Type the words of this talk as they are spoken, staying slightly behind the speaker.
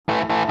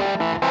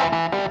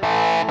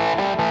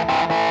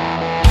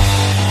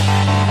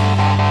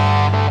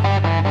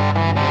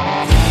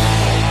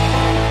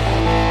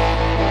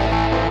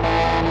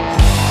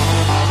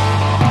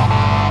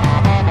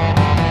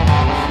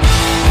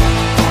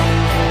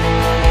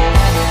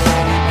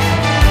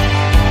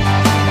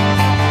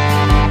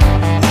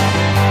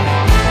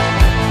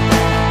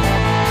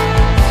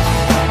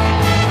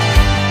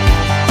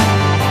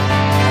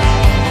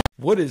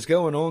What is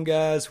going on,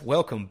 guys?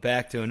 Welcome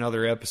back to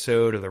another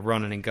episode of the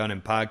Running and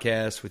Gunning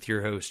podcast with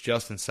your host,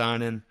 Justin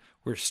Sinan.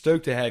 We're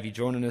stoked to have you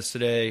joining us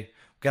today.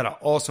 We've got an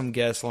awesome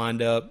guest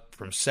lined up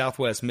from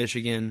Southwest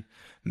Michigan,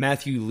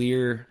 Matthew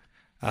Lehr.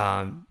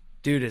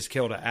 Dude has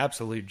killed an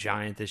absolute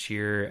giant this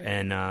year,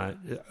 and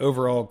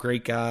overall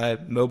great guy,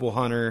 mobile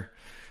hunter.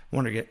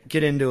 Want to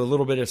get into a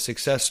little bit of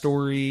success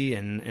story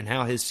and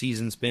how his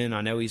season's been.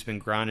 I know he's been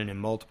grinding in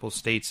multiple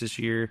states this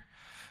year,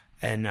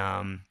 and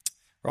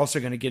we're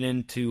also going to get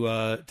into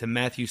to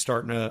Matthew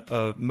starting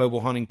a mobile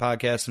hunting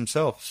podcast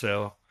himself.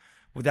 So,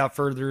 without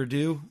further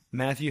ado,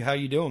 Matthew, how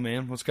you doing,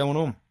 man? What's going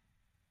on?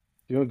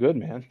 Doing good,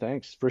 man.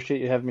 Thanks.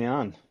 Appreciate you having me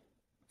on.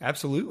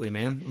 Absolutely,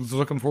 man. I was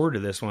looking forward to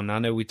this one. I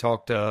know we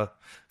talked a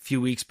few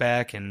weeks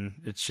back,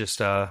 and it's just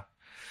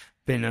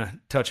been a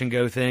touch and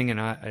go thing, and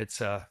it's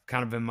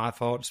kind of been my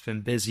fault. It's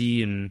been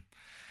busy and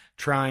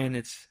trying.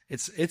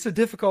 It's a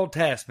difficult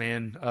task,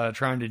 man.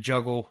 Trying to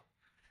juggle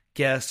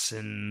guests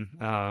and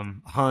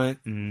hunt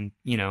and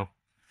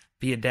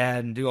be a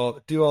dad and do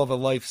all the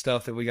life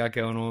stuff that we got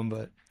going on.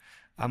 But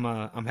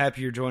I'm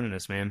happy you're joining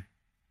us, man.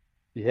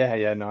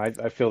 Yeah. No,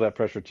 I feel that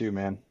pressure too,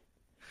 man.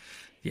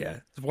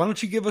 Yeah. Why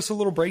don't you give us a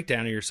little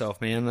breakdown of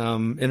yourself, man?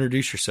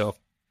 Introduce yourself.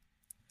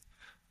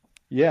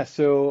 Yeah.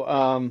 So,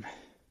 I'm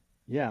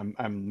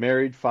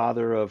married,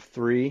 father of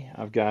three.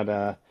 I've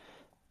got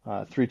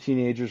three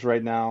teenagers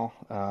right now.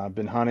 I've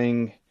been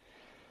hunting.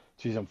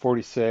 Geez, I'm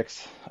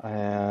 46,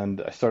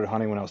 and I started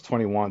hunting when I was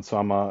 21.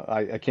 So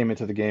I came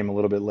into the game a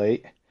little bit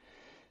late.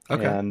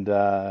 Okay. And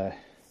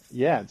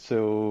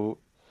so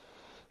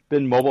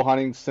been mobile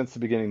hunting since the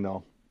beginning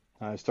though.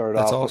 I started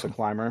That's off awesome. with a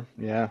climber.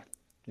 Yeah.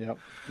 Yep.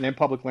 And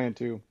public land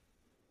too.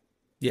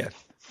 Yeah.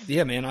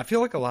 Yeah, man. I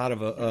feel like a lot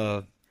of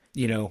us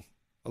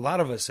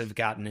have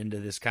gotten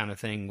into this kind of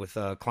thing with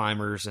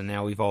climbers, and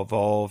now we've all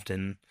evolved.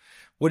 And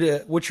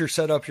what's your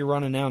setup you're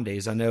running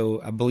nowadays? I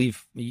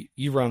believe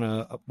you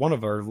run one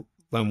of our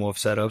Lone Wolf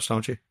setups,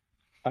 don't you?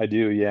 I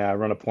do. Yeah. I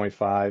run a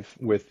 .5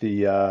 with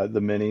the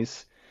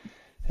minis,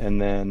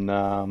 and then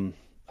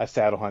I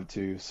saddle hunt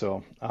too.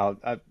 So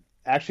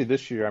actually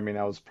this year,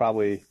 I was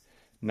probably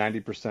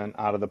 90%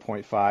 out of the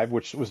 .5,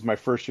 which was my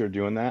first year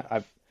doing that.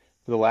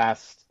 For the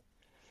last,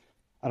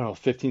 I don't know,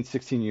 15,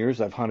 16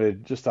 years, I've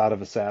hunted just out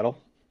of a saddle.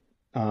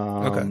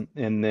 Okay.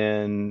 And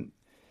then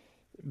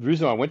the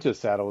reason I went to a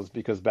saddle was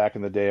because back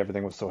in the day,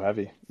 everything was so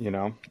heavy,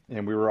 and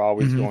we were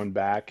always going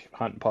back,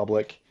 hunting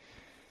public.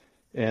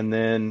 And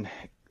then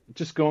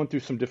just going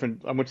through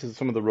I went to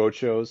some of the road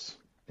shows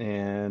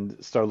and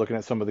started looking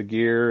at some of the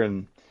gear,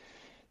 and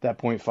that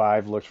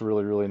 .5 looks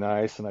really, really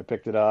nice. And I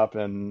picked it up,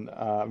 and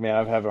man,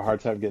 I've had a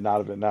hard time getting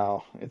out of it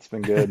now. It's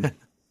been good.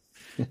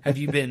 Have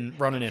you been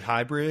running it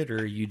hybrid, or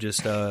are you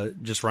just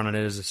running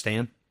it as a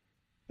stand?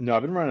 No,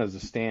 I've been running as a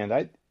stand.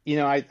 I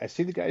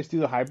see the guys do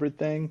the hybrid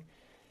thing.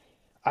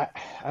 I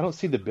don't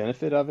see the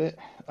benefit of it.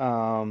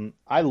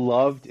 I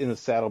loved in the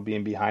saddle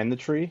being behind the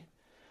tree,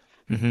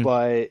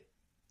 but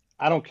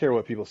I don't care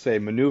what people say.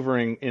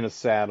 Maneuvering in a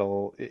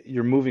saddle,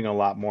 you're moving a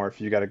lot more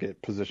if you got to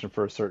get positioned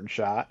for a certain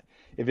shot.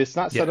 If it's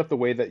not set up the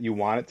way that you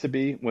want it to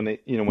be when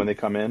they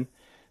come in,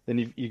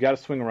 then you got to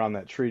swing around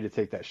that tree to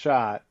take that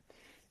shot.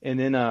 And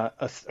then a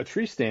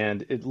tree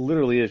stand, it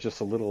literally is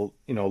just a little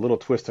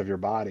twist of your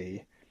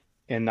body,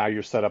 and now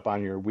you're set up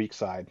on your weak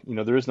side.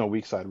 There is no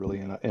weak side really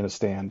in a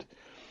stand.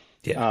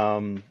 Yeah.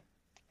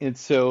 And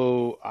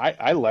so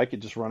I like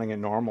it just running it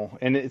normal,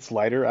 and it's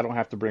lighter. I don't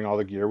have to bring all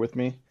the gear with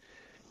me,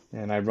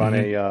 and I run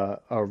a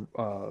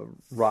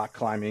rock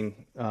climbing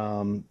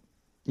harnessed,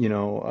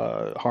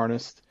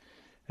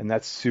 and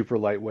that's super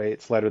lightweight.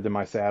 It's lighter than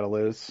my saddle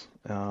is.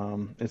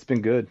 It's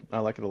been good. I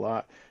like it a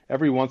lot.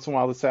 Every once in a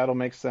while the saddle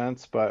makes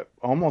sense, but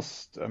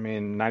almost,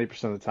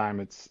 90% of the time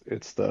it's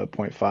the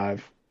 .5.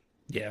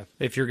 Yeah.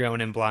 If you're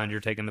going in blind, you're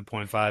taking the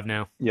 .5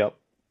 now. Yep.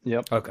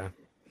 Okay.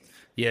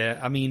 Yeah,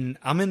 I'm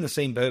in the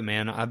same boat,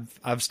 man.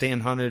 I've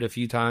stand hunted a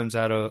few times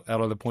out of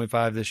the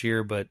 .5 this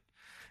year, but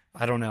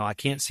I don't know. I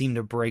can't seem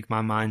to break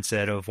my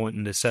mindset of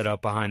wanting to set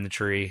up behind the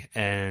tree,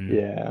 and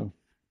Yeah.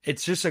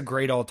 it's just a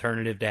great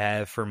alternative to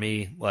have for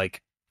me.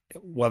 Like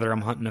whether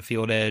I'm hunting a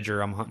field edge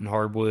or I'm hunting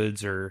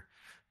hardwoods or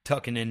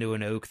tucking into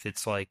an oak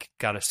that's like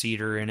got a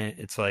cedar in it.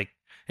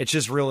 It's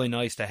just really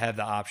nice to have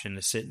the option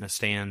to sit in a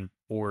stand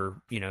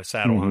or,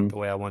 saddle hunt the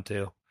way I want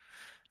to.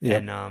 Yeah.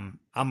 And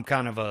I'm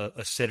kind of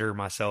a sitter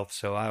myself,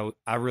 so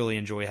I really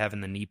enjoy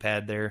having the knee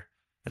pad there.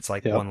 It's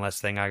like Yep. one less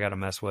thing I got to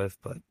mess with.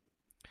 But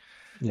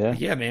Yeah.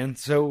 yeah, man.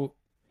 So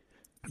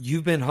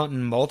you've been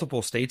hunting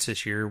multiple states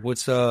this year.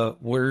 What's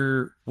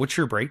your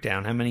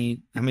breakdown? How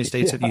many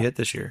states have you Yeah. hit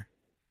this year?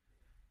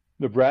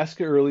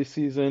 Nebraska early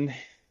season,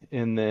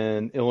 and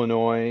then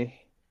Illinois,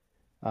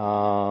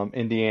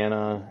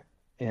 Indiana,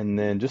 and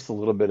then just a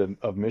little bit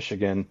of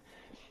Michigan.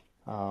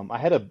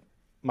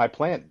 My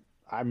plant.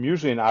 I'm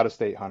usually an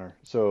out-of-state hunter,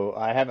 so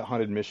I haven't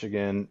hunted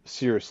Michigan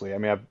seriously.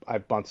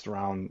 I've bounced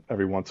around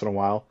every once in a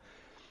while,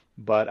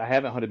 but I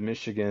haven't hunted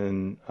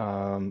Michigan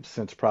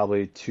since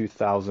probably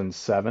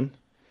 2007.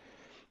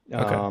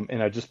 Okay.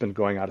 And I've just been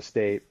going out of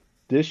state.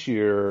 This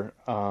year,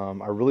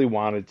 I really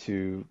wanted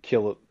to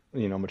kill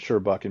mature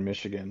buck in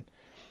Michigan.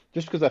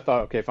 Just because I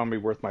thought, okay, if I'm gonna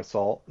be worth my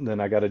salt, then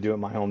I got to do it in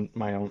my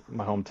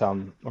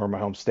hometown or my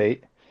home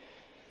state.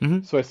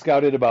 Hmm. So I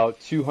scouted about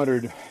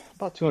 200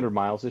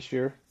 miles this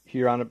year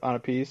here on a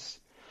piece,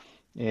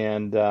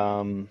 and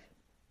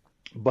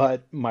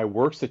but my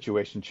work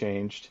situation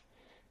changed,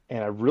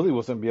 and I really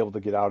wasn't be able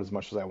to get out as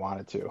much as I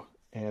wanted to.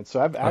 And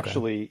so I've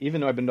Okay. actually, even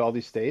though I've been to all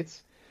these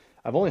states,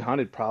 I've only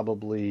hunted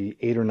probably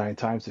 8 or 9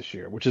 times this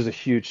year, which is a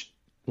huge,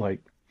 like,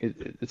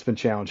 it's been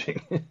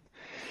challenging.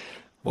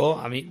 Well,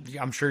 I mean,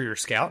 I'm sure you're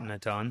scouting a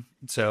ton.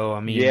 So, I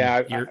mean,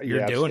 Yeah, you're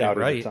yeah, I've doing it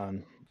scouted a right.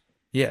 ton.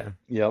 Yeah.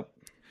 Yep,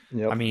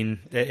 I yep, mean,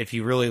 if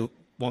you really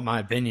want my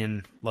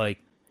opinion, like,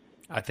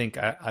 I think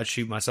I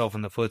shoot myself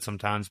in the foot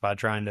sometimes by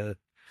trying to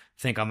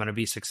think I'm going to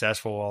be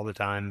successful all the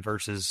time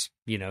versus,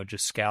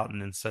 just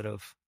scouting instead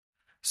of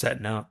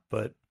setting up.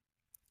 But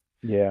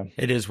yeah,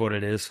 it is what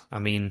it is. I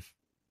mean,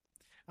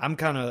 I've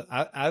kind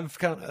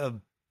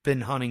of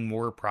been hunting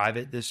more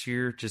private this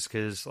year just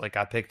because, like,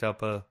 I picked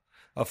up a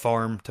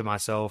farm to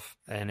myself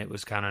and it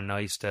was kind of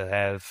nice to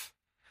have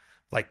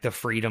like the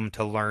freedom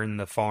to learn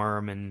the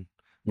farm and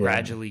yeah.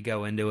 gradually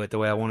go into it the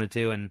way I wanted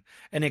to. And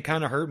it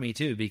kind of hurt me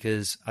too,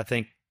 because I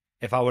think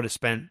if I would have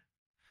spent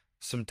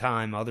some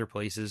time other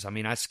places, I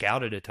mean, I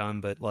scouted a ton,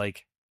 but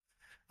like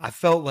I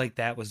felt like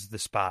that was the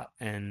spot.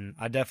 And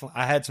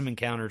I had some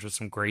encounters with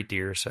some great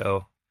deer.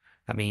 So,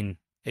 I mean,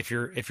 if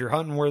you're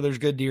hunting where there's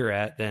good deer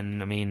at,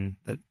 then I mean,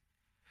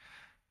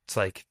 it's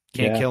like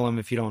can't Yeah. kill them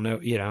if you don't know,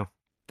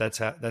 that's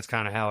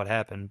kind of how it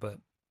happened, but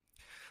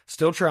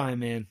still trying,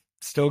 man.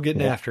 Still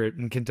getting Yeah. after it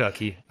in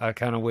Kentucky. I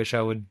kind of wish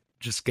I would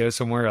just go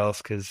somewhere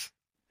else because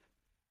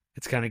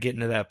it's kind of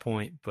getting to that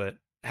point. But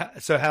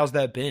so how's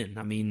that been?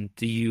 I mean,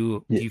 do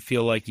you Yeah. do you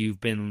feel like you've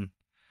been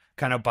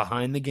kind of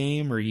behind the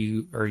game, or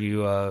are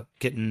you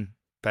getting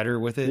better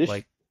with it? This,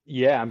 Like,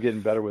 yeah, I'm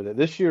getting better with it.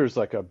 This year is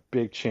like a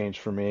big change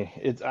for me.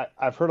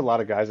 I've heard a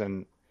lot of guys,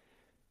 and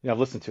I've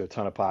listened to a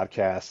ton of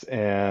podcasts,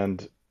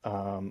 and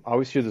I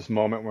always hear this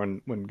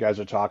moment when guys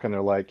are talking,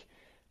 they're like,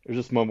 there's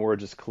this moment where it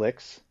just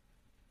clicks,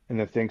 and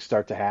then things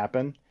start to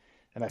happen.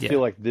 And I feel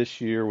yeah, like this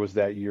year was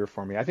that year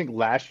for me. I think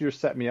last year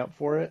set me up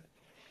for it.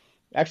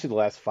 Actually, the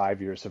last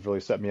 5 years have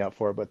really set me up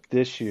for it. But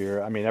this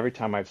year, I mean, every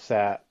time I've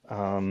sat,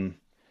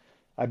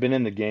 I've been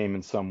in the game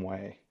in some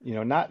way.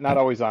 Not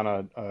always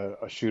on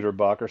a shooter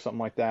buck or something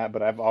like that,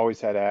 but I've always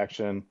had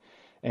action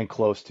and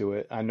close to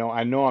it. I know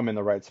I'm in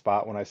the right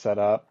spot when I set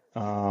up.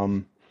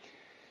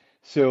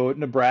 So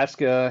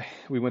Nebraska,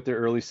 we went there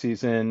early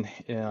season.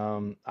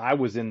 I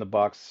was in the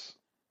Bucks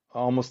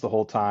almost the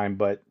whole time,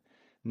 but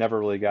never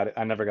really got it.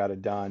 I never got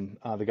it done.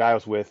 The guy I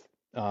was with,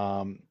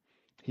 um,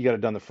 he got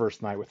it done the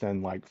first night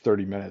within like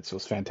 30 minutes. It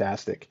was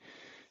fantastic.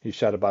 He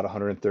shot about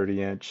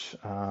 130-inch,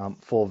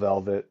 full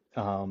velvet.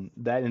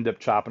 That ended up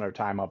chopping our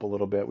time up a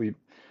little bit. We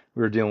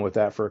were dealing with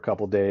that for a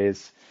couple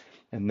days,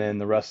 and then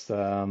the rest,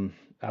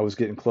 I was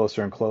getting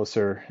closer and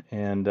closer.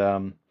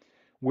 And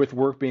with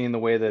work being the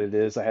way that it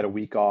is, I had a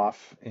week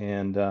off,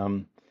 and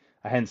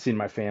I hadn't seen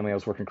my family. I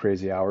was working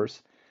crazy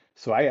hours,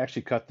 so I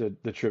actually cut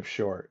the trip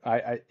short.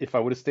 If I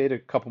would have stayed a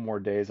couple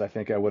more days, I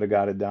think I would have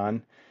got it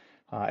done.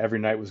 Every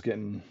night was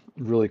getting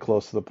really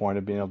close to the point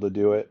of being able to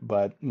do it,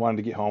 but wanted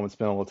to get home and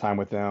spend a little time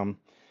with them.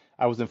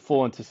 I was in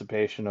full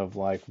anticipation of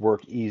like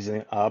work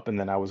easing up, and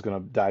then I was going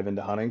to dive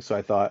into hunting. So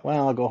I thought,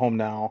 well, I'll go home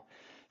now,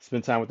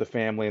 spend time with the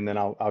family, and then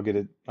I'll get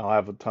it. I'll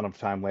have a ton of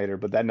time later.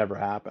 But that never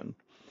happened.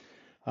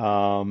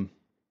 Um,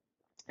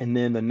 and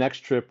then the next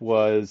trip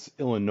was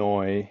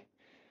Illinois.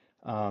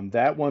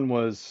 That one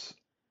was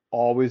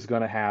always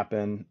going to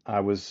happen. I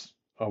was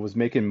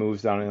making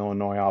moves down in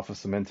Illinois off of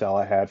some intel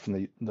I had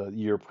from the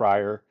year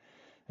prior,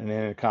 and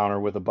an encounter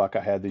with a buck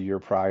I had the year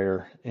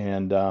prior,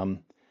 and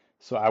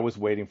so I was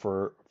waiting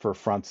for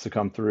fronts to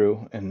come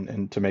through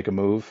and to make a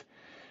move.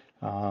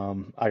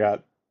 I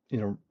got,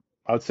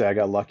 I would say I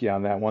got lucky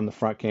on that one. The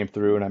front came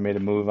through, and I made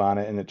a move on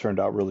it, and it turned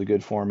out really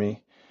good for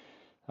me.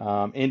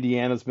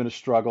 Indiana's been a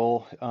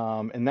struggle,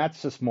 and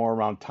that's just more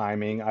around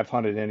timing. I've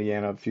hunted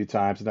Indiana a few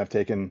times, and I've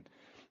taken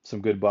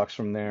some good bucks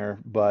from there,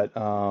 but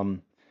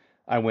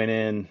I went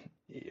in.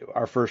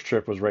 Our first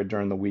trip was right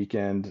during the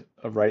weekend,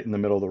 right in the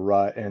middle of the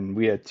rut, and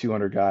we had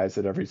 200 guys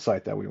at every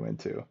site that we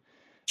went to.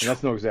 And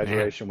that's no man,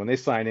 exaggeration. When they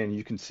sign in,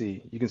 you can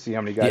see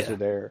how many guys are yeah.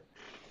 there.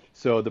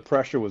 So the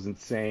pressure was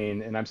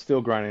insane, and I'm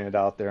still grinding it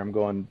out there. I'm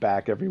going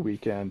back every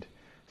weekend,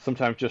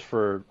 sometimes just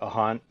for a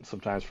hunt,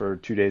 sometimes for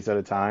 2 days at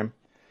a time,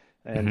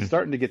 and Hmm.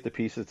 starting to get the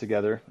pieces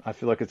together. I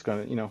feel like it's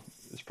probably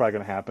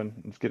gonna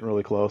happen. It's getting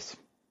really close.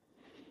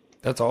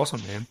 That's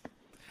awesome, man.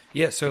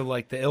 Yeah, so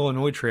like the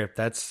Illinois trip,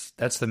 that's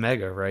the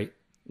mega, right?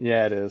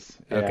 Yeah, it is.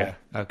 Yeah, Okay,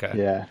 okay.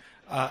 yeah,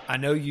 I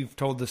know you've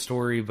told the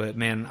story, but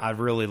man, I'd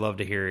really love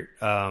to hear it.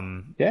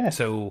 yeah,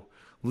 So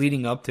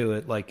leading up to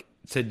it, like,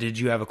 so did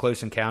you have a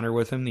close encounter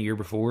with him the year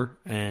before,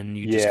 and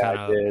you just yeah. kind I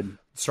of did.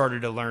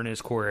 started to learn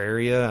his core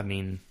area? I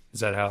mean, is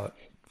that how it?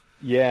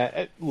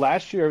 Yeah,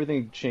 last year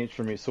everything changed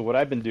for me. So what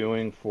I've been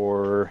doing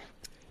for,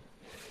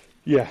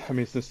 yeah, I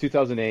mean since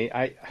 2008,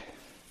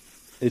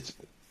 it's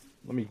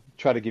let me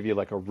try to give you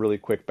like a really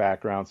quick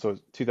background. So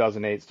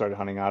 2008, started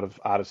hunting out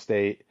of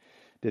state,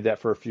 did that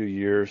for a few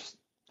years,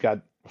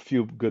 got a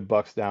few good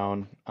bucks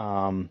down,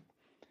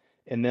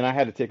 and then I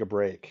had to take a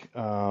break.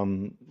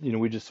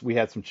 We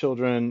had some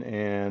children,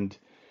 and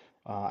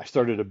I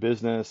started a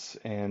business,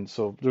 and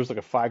so there was like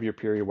a 5 year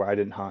period where I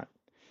didn't hunt,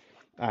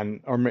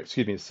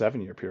 excuse me, a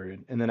 7 year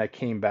period, and then I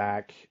came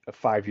back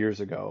 5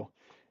 years ago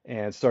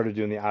and started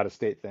doing the out of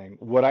state thing.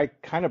 What I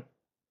kind of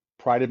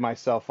prided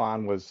myself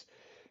on was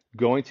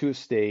going to a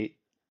state,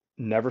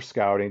 never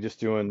scouting, just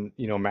doing,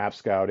 map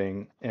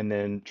scouting, and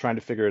then trying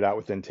to figure it out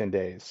within 10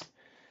 days.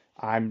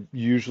 I'm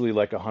usually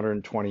like a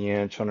 120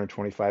 inch,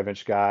 125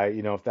 inch guy.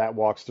 If that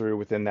walks through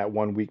within that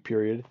 1 week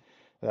period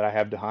that I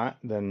have to hunt,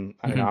 then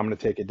I'm Hmm. going to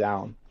take it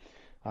down.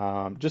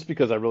 Just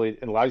because in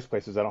a lot of these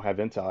places, I don't have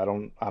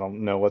intel. I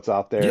don't know what's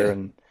out there. Yeah.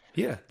 And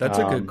Yeah. That's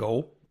a good um,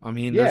 goal. I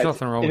mean, yeah, there's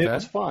nothing wrong and with it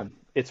was that. fun.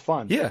 It's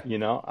fun. Yeah.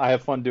 I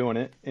have fun doing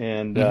it.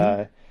 And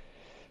Hmm.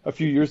 a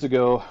few years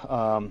ago,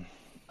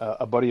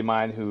 a buddy of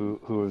mine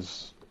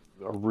who's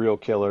a real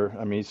killer.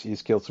 I mean,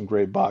 he's killed some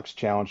great bucks.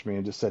 Challenged me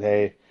and just said,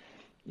 "Hey,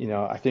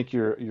 I think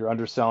you're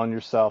underselling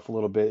yourself a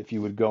little bit. If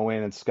you would go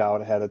in and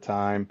scout ahead of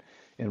time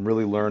and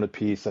really learn a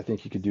piece, I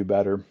think you could do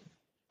better."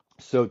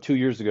 So 2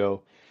 years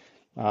ago,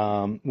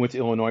 went to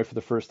Illinois for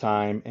the first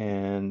time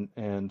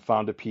and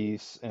found a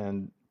piece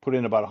and put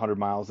in about 100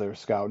 miles there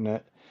scouting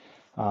it.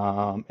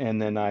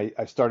 And then I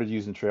started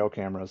using trail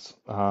cameras.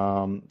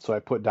 So I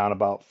put down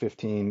about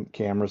 15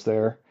 cameras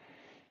there.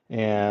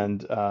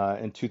 And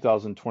in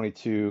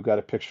 2022, got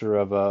a picture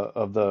of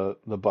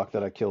the buck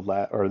that I killed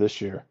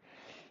this year,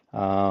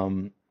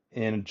 um,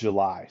 in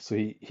July. So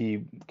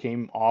he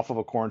came off of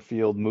a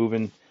cornfield,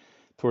 moving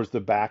towards the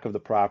back of the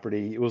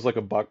property. It was like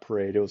a buck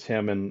parade. It was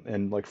him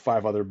and like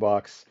five other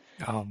bucks.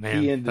 Oh He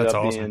man, ended that's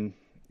up awesome. being,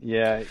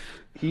 yeah,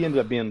 he ended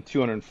up being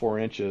 204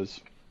 inches.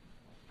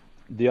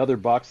 The other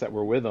bucks that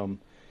were with him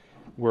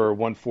were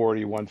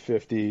 140,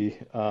 150.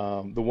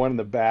 The one in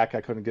the back,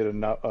 I couldn't get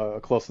a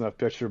close enough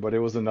picture, but it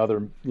was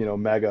another,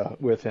 mega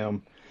with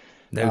him.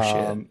 No shit.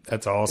 Um,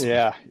 That's awesome.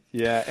 yeah,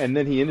 yeah. And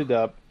then he ended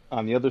up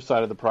on the other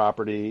side of the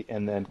property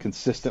and then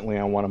consistently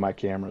on one of my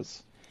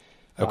cameras,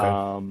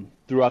 Okay.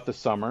 throughout the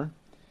summer.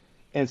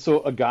 And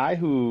so a guy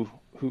who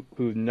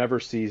never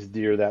sees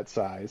deer that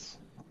size,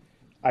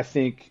 I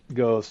think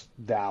goes,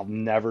 "I'll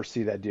never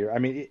see that deer." I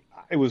mean,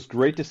 it was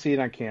great to see it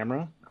on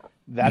camera.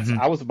 That's Hmm.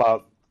 I was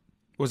about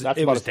Was that's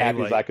it about was as happy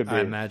as daylight, I could I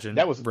be. imagine,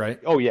 That was, right?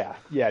 oh yeah,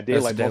 yeah, That's the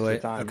daylight most of the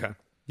daylight. time. Okay.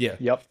 Yeah.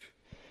 Yep.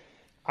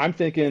 I'm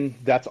thinking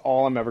that's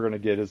all I'm ever going to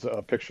get is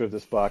a picture of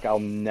this buck. I'll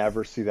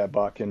never see that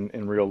buck in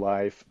real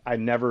life. I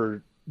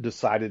never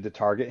decided to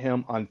target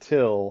him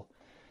until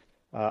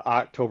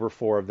October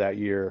 4 of that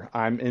year.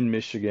 I'm in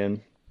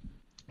Michigan,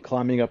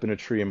 climbing up in a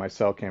tree, and my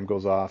cell cam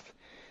goes off,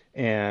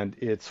 and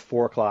it's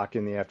 4 o'clock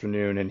in the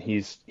afternoon, and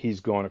he's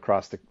going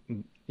across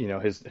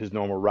his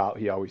normal route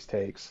he always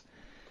takes.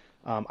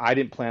 I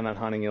didn't plan on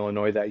hunting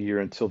Illinois that year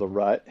until the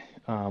rut,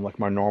 like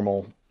my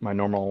normal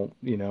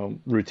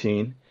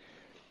routine.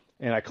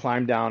 And I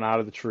climbed down out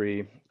of the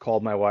tree,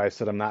 called my wife,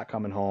 said I'm not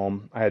coming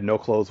home. I had no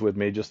clothes with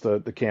me, just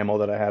the camo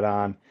that I had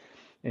on,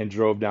 and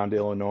drove down to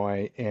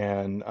Illinois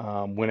and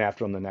went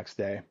after him the next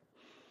day.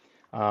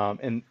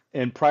 And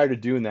prior to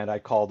doing that, I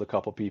called a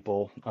couple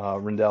people.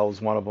 Rendell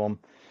was one of them,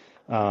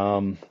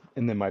 and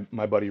then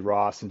my buddy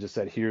Ross, and just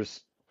said,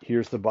 "Here's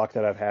the buck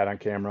that I've had on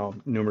camera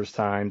numerous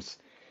times.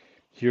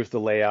 Here's the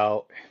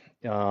layout.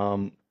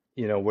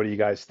 What do you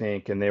guys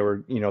think?" And they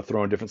were,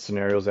 throwing different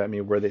scenarios at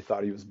me where they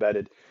thought he was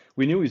bedded.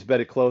 We knew he was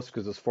bedded close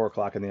because it's 4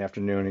 o'clock in the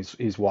afternoon.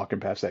 He's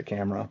walking past that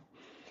camera,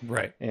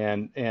 Right.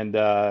 and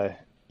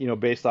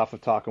based off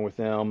of talking with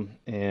them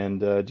and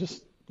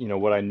just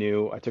what I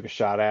knew, I took a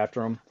shot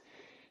after him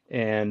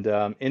and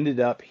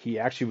he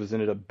actually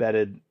ended up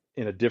bedded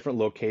in a different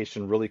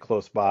location really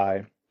close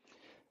by.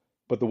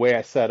 But the way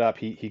I set up,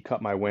 he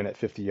cut my wind at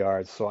 50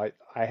 yards, so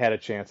I had a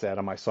chance at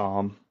him. I saw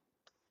him.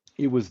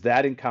 It was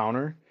that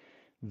encounter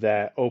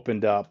that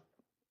opened up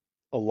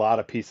a lot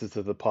of pieces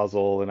of the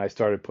puzzle, and I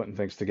started putting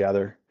things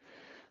together.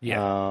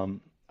 Yeah.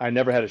 I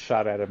never had a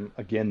shot at him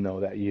again though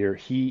that year.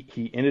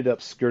 He ended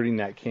up skirting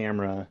that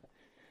camera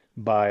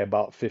by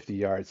about 50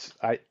 yards.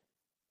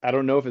 I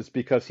don't know if it's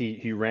because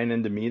he ran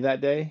into me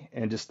that day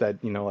and just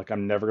that, like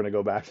I'm never gonna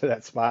go back to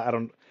that spot. I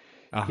don't.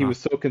 He Uh-huh. was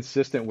so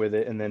consistent with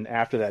it, and then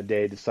after that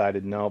day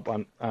decided, nope,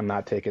 I'm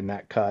not taking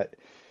that cut.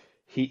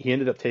 He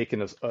ended up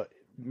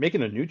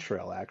making a new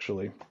trail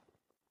actually,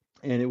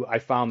 and I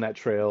found that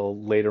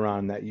trail later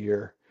on that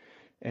year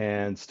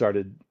and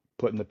started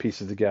putting the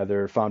pieces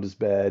together. Found his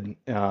bed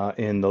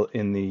in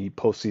the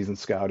postseason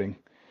scouting,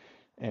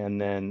 and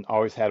then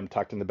always had him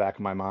tucked in the back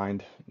of my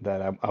mind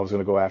that I was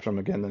going to go after him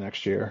again the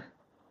next year.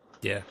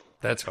 Yeah.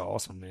 That's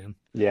awesome, man.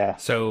 Yeah,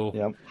 So,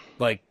 yep.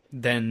 like,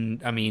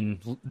 then, I mean,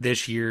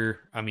 this year,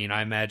 I mean,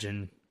 I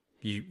imagine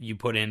you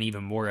put in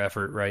even more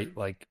effort, right?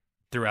 Like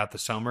throughout the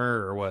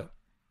summer or what?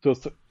 So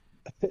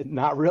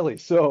not really.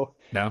 So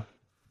No?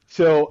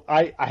 so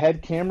I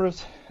had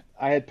cameras.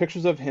 I had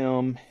pictures of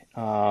him,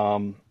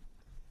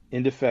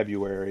 into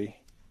February.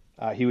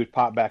 He would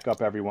pop back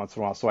up every once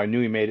in a while, so I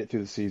knew he made it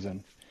through the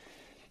season.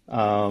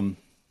 Um,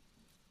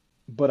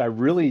 but I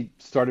really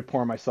started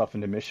pouring myself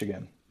into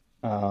Michigan.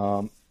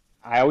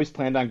 I always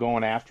planned on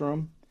going after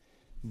him,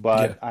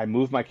 Yeah. but I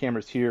moved my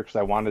cameras here because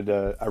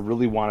I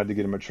really wanted to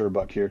get a mature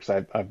buck here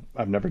because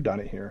I've never done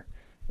it here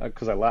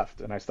because I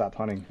left and I stopped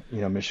hunting,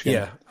 Michigan.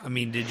 Yeah. I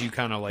mean, did you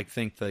kind of like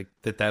think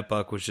that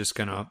buck was just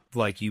gonna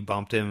like you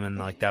bumped him and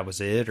like that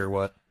was it, or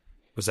what?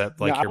 Was that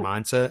No, like your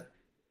mindset?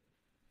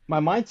 my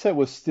mindset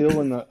was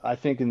still I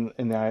think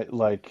in that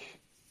like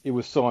it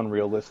was so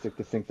unrealistic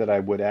to think that I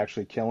would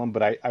actually kill him,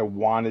 but I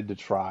wanted to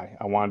try.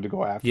 I wanted to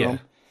go after Yeah. him.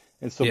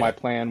 And so my Yeah.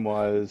 plan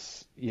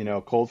was,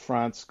 cold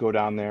fronts, go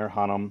down there,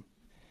 hunt him.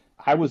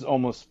 I was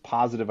almost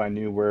positive I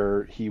knew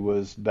where he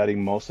was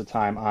bedding most of the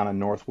time on a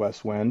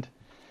northwest wind.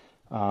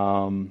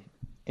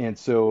 And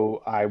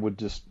so I would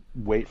just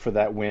wait for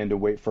that wind to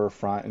wait for a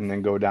front and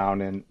then go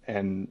down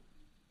and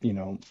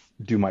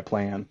do my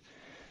plan.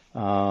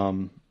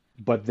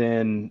 But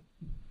then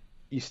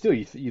you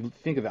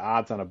think of the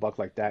odds on a buck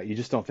like that, you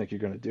just don't think you're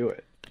going to do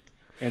it.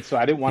 And so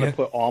I didn't want to Yeah.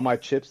 put all my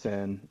chips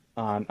in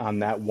on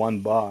that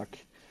one buck.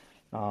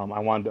 I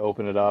wanted to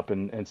open it up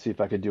and see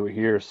if I could do it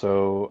here.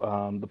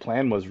 So the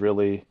plan was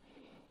really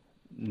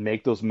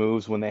make those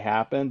moves when they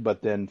happen,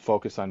 but then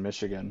focus on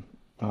Michigan.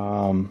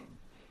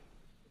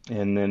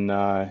 And then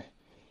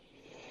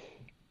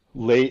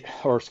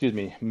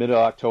mid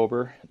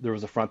October, there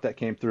was a front that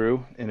came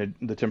through, and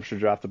the temperature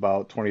dropped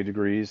about 20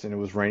 degrees, and it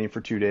was raining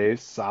for 2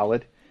 days,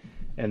 solid.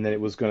 And then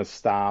it was going to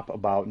stop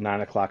about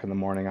 9 o'clock in the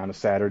morning on a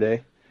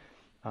Saturday.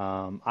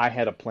 I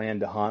had a plan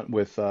to hunt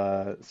with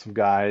some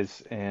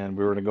guys, and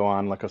we were going to go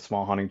on like a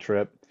small hunting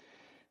trip.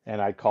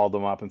 And I called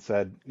them up and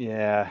said,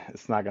 "Yeah,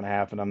 it's not going to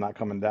happen. I'm not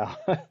coming down.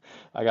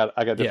 I got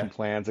Yeah. different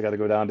plans. I got to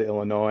go down to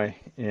Illinois."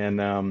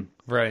 And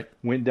Right.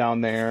 went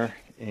down there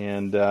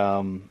and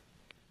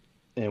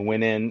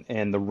went in,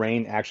 and the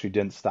rain actually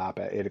didn't stop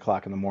at 8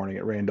 o'clock in the morning.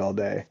 It rained all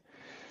day.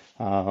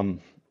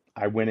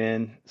 I went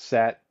in,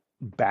 sat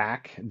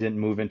back, didn't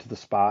move into the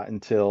spot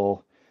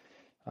until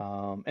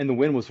and the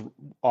wind was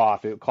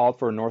off. It called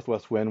for a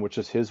northwest wind, which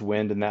is his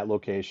wind in that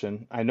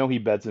location. I know he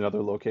beds in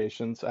other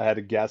locations. I had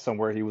a guess on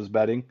where he was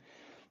bedding,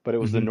 but it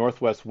was the Hmm.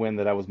 northwest wind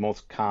that I was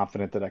most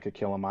confident that I could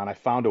kill him on. I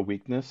found a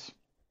weakness,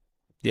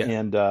 Yeah.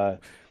 and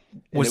it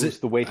Was was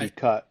it? the way he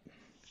cut.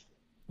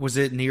 Was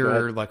it Go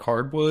ahead. near like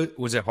hardwood?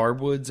 Was it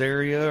hardwoods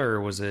area,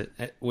 or was it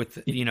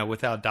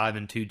without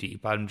diving too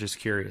deep? I'm just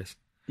curious.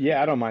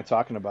 Yeah, I don't mind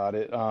talking about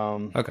it.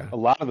 Okay. A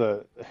lot of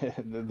the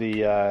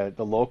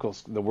the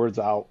locals, the word's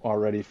out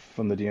already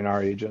from the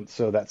DNR agent,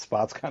 so that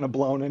spot's kind of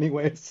blown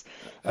anyways.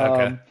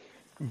 Okay. Um,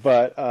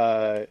 but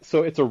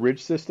so it's a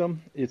ridge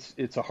system.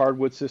 It's a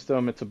hardwood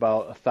system. It's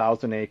about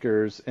 1,000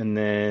 acres, and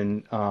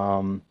then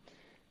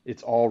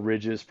it's all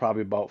ridges,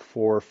 probably about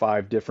 4 or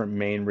 5 different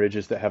main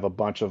ridges that have a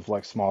bunch of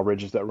like small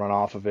ridges that run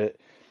off of it.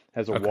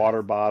 Has a Okay.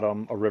 water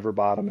bottom, a river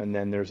bottom, and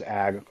then there's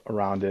ag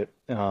around it.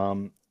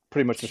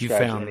 Pretty much You describes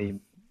found any.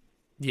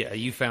 Yeah,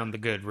 you found the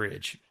good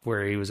ridge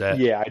where he was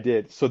at. Yeah, I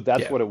did. So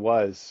that's Yeah. what it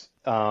was.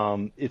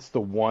 It's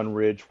the one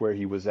ridge where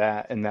he was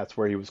at, and that's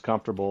where he was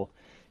comfortable.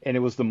 And it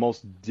was the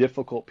most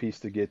difficult piece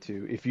to get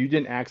to. If you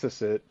didn't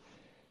access it,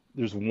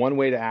 there's one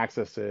way to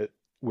access it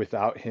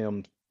without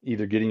him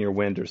either getting your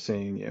wind or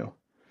seeing you.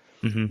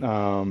 Hmm.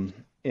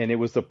 And it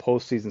was the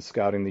postseason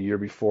scouting the year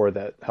before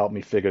that helped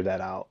me figure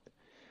that out.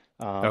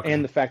 Okay.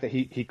 And the fact that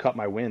he cut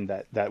my wind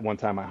that one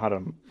time I hunted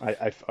him,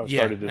 I Yeah,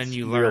 started and just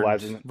you learned,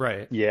 realizing,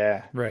 right?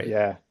 yeah, Right.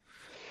 yeah,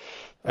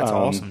 That's um,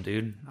 awesome,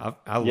 dude.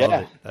 I love yeah,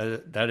 it.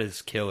 That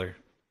is killer.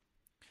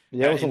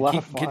 yeah. It was a And lot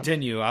of fun.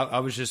 continue. I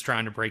was just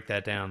trying to break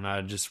that down.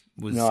 I just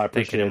No, was I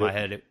thinking in appreciate my it.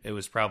 head it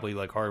was probably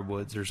like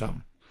hardwoods or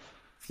something.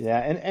 Yeah,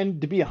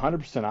 and to be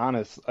 100%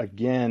 honest,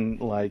 again,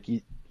 like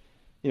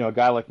a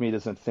guy like me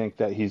doesn't think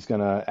that he's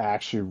gonna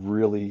actually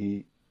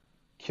really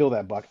kill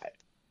that buck.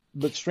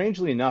 But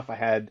strangely enough, I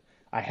had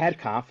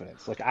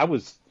confidence. Like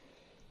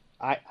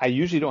I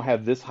usually don't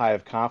have this high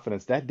of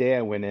confidence. That day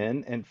I went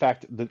in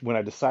fact, when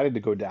I decided to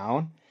go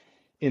down,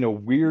 in a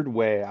weird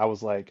way, I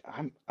was like,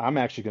 I'm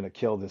actually gonna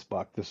kill this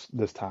buck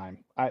this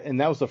time.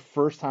 And that was the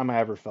first time I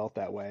ever felt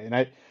that way. And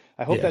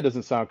I hope Yeah. that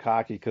doesn't sound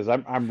cocky because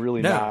I'm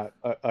really No, not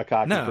a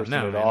cocky no, person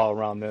no, at man. all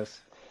around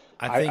this.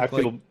 I I think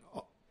like feel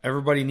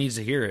everybody needs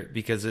to hear it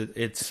because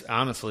it's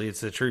honestly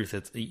it's the truth.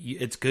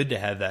 It's good to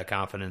have that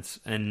confidence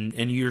and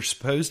you're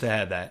supposed to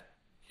have that.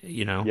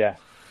 You know, yeah,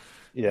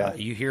 yeah,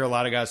 you hear a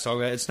lot of guys talk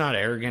about it. It's not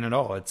arrogant at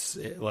all.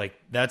 Like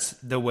that's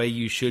the way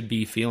you should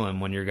be feeling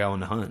when you're going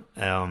to hunt.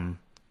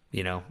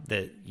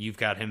 That you've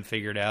got him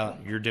figured out.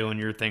 You're doing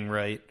your thing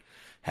right.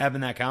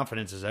 Having that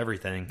confidence is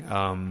everything.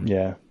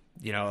 yeah,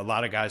 A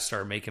lot of guys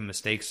start making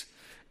mistakes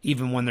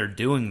even when they're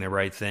doing the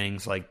right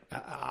things. Like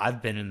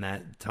I've been in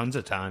that tons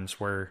of times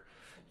where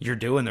you're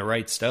doing the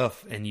right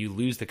stuff and you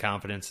lose the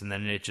confidence and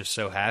then it just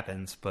so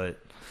happens. But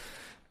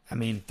I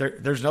mean,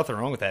 there's nothing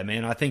wrong with that,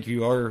 man. I think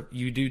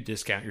you do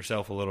discount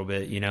yourself a little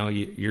bit.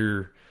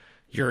 You're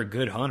a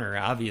good hunter,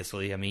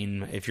 obviously. I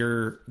mean, if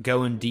you're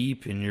going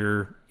deep and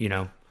you're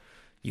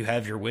you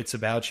have your wits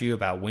about you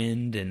about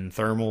wind and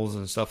thermals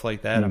and stuff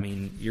like that. I Mm.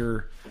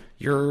 mean,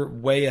 you're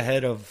way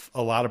ahead of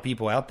a lot of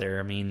people out there.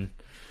 I mean,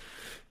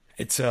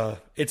 it's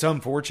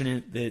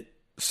unfortunate that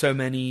so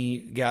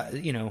many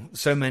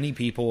so many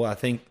people, I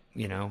think,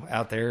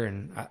 out there,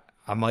 and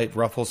I might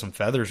ruffle some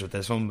feathers with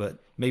this one, but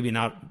maybe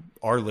not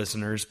our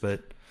listeners,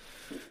 but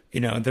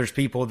there's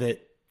people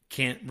that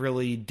can't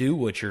really do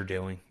what you're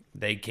doing.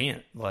 They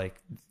can't, like,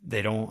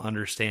 they don't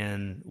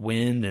understand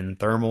wind and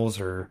thermals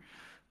or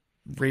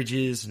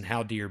ridges and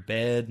how to your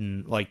bed,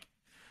 and like,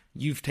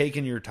 you've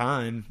taken your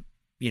time,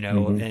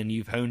 Hmm. and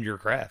you've honed your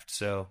craft.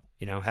 So,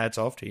 hats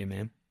off to you,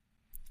 man.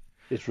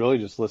 It's really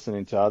just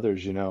listening to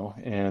others,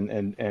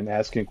 and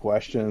asking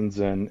questions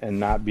and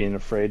not being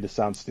afraid to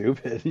sound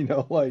stupid,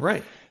 like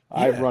Right.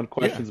 I've Yeah. run Yeah.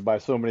 questions by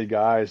so many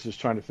guys just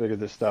trying to figure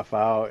this stuff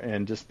out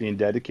and just being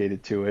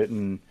dedicated to it.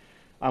 And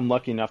I'm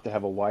lucky enough to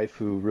have a wife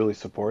who really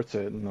supports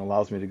it and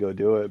allows me to go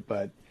do it.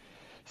 But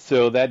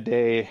so that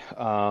day,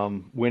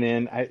 went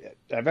in.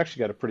 I've actually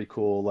got a pretty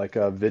cool like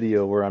a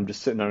video where I'm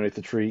just sitting underneath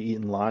the tree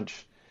eating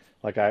lunch.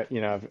 Like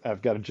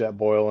I've got a jet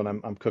boil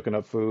and I'm cooking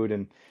up food,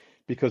 and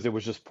because it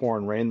was just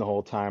pouring rain the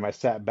whole time, I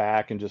sat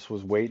back and just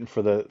was waiting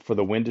for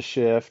the wind to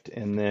shift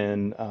and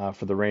then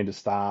for the rain to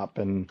stop.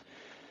 And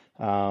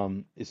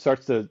it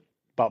starts to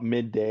about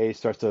midday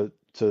starts to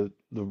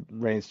the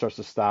rain starts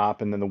to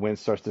stop and then the wind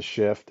starts to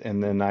shift,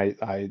 and then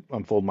I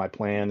unfold my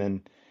plan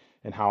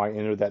and how I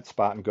enter that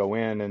spot and go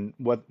in. And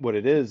what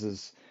it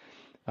is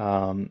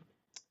um,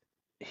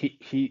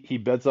 he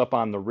beds up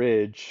on the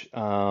ridge,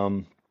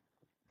 and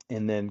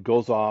then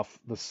goes off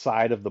the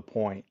side of the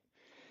point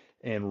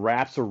and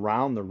wraps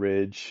around the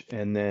ridge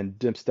and then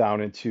dips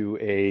down into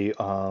a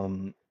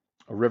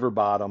river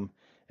bottom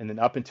and then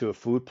up into a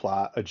food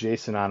plot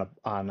adjacent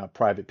on a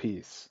private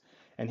piece.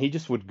 And he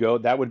just would go,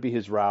 that would be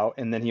his route.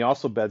 And then he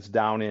also beds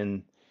down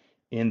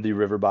in the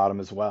river bottom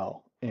as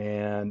well.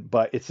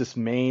 But it's this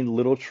main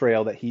little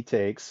trail that he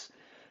takes.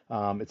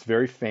 It's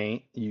very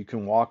faint. You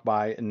can walk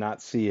by and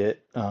not see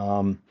it.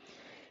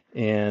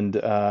 And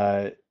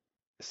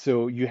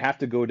So you have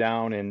to go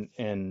down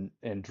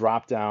and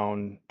drop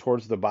down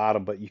towards the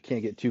bottom, but you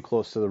can't get too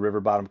close to the river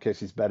bottom because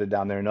he's bedded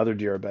down there and other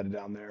deer are bedded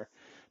down there.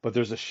 But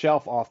there's a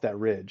shelf off that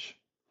ridge.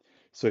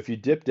 So if you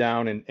dip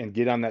down and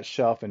get on that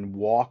shelf and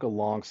walk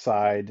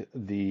alongside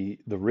the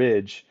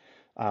ridge,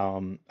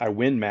 I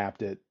wind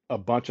mapped it a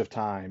bunch of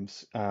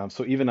times.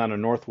 So even on a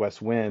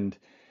northwest wind,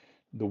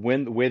 the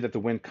way that the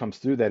wind comes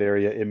through that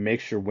area, it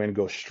makes your wind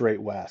go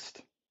straight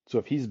west. So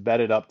if he's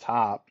bedded up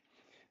top,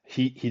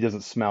 he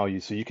doesn't smell you,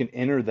 so you can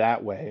enter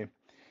that way.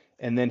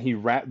 And then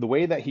the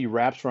way that he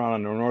wraps around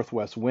on the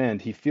northwest wind,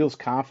 he feels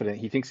confident.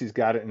 He thinks he's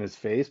got it in his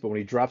face, but when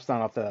he drops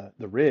down off the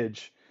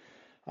ridge,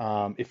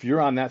 if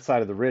you're on that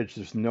side of the ridge,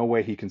 there's no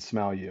way he can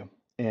smell you,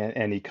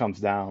 and he comes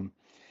down.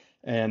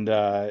 And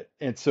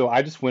so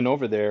I just went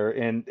over there,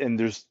 and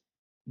there's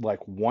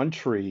like one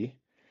tree.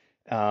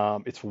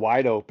 It's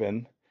wide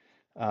open.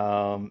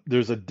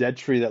 There's a dead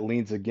tree that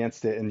leans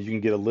against it, and you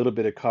can get a little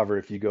bit of cover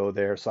if you go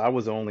there. So I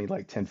was only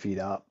like 10 feet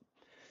up,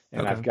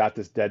 and I've Okay. got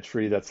this dead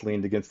tree that's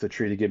leaned against the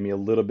tree to give me a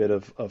little bit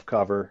of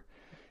cover.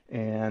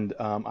 And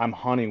I'm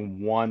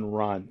hunting one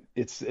run.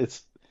 It's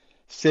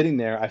sitting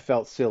there. I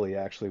felt silly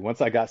actually.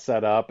 Once I got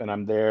set up and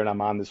I'm there and I'm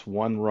on this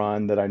one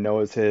run that I know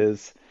is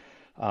his,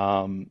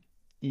 um,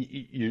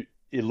 it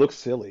looks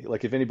silly.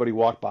 Like if anybody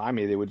walked by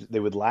me, they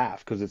would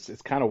laugh because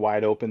it's kind of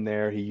wide open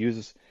there. He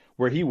uses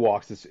where he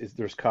walks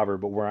there's cover,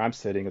 but where I'm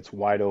sitting, it's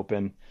wide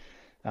open.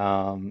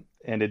 And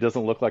it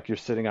doesn't look like you're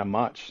sitting on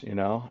much, and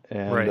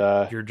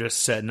Right. You're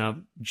just setting up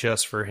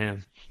just for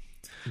him.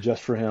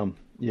 just for him.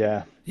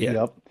 Yeah. Yeah.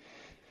 Yep.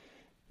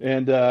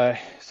 And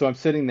so I'm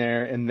sitting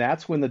there, and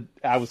that's when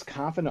I was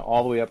confident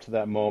all the way up to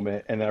that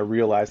moment, and I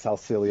realized how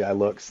silly I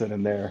look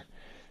sitting there.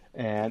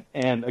 And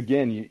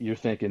again, you're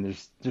thinking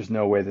there's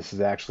no way this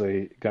is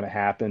actually going to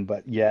happen,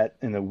 but yet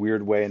in a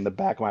weird way, in the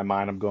back of my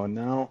mind, I'm going,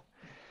 no,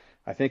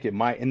 I think it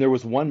might. And there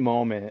was one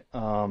moment,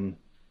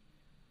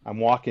 I'm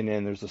walking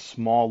in, there's a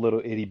small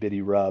little itty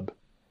bitty rub,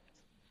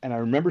 and I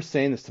remember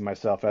saying this to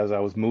myself as I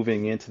was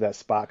moving into that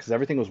spot because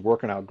everything was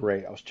working out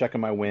great. I was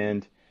checking my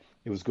wind.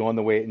 It was going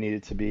the way it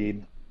needed to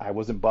be. I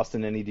wasn't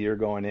busting any deer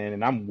going in,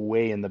 and I'm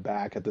way in the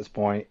back at this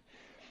point.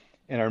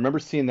 And I remember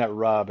seeing that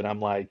rub, and I'm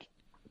like,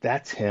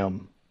 that's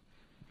him,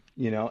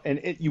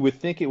 And you would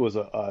think it was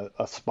a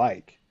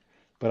spike,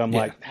 but I'm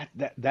Yeah.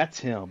 like, that's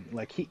him.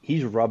 Like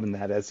he's rubbing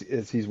that as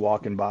he's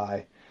walking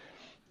by.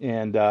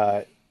 And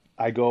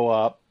I go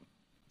up,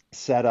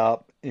 set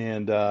up,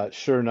 and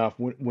sure enough,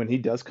 when he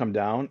does come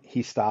down,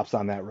 he stops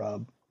on that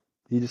rub.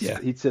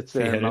 Yeah. He sits He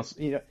there hit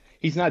and it.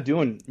 he's not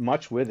doing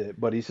much with it,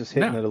 but he's just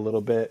hitting No. it a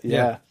little bit.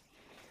 Yeah.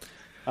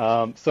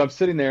 Yeah. So I'm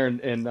sitting there,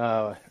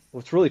 and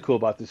what's really cool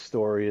about this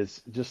story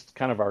is just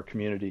kind of our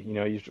community.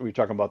 We're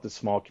talking about this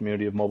small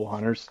community of mobile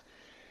hunters.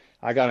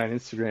 I got on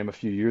Instagram a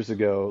few years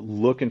ago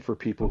looking for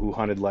people who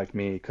hunted like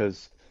me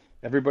because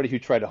everybody who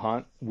tried to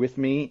hunt with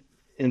me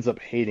ends up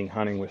hating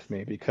hunting with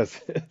me because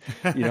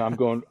I'm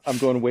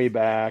going way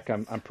back.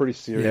 I'm pretty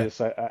Yeah.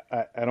 serious.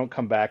 I don't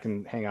come back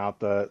and hang out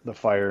the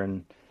fire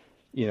and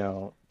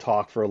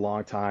talk for a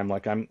long time.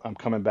 Like I'm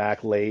coming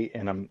back late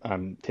and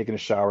I'm taking a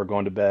shower,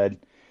 going to bed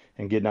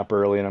and getting up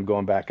early and I'm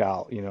going back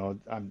out.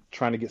 I'm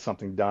trying to get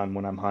something done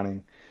when I'm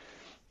hunting.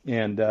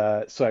 And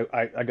so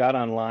I got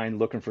online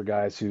looking for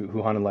guys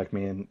who hunted like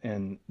me,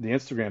 and the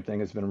Instagram thing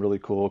has been really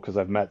cool because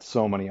I've met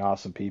so many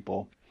awesome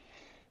people.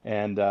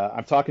 And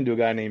I'm talking to a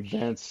guy named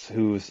Vince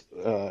who's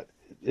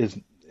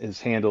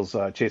his handles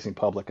Chasing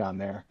Public on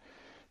there,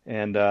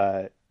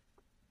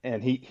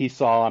 and he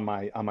saw on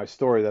my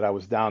story that I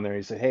was down there.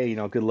 He said, "Hey,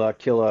 good luck,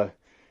 kill a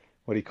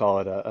what do you call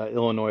it, a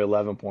Illinois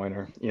 11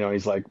 pointer."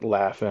 He's like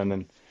laughing,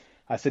 and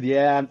I said,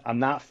 "Yeah, I'm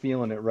not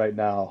feeling it right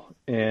now,"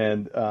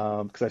 and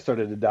because I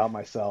started to doubt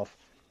myself.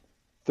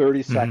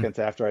 30 Hmm. seconds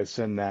after I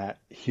send that,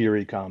 here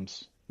he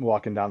comes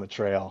walking down the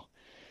trail.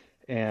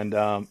 And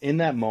in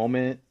that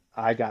moment,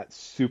 I got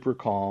super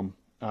calm.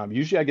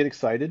 Usually I get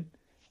excited.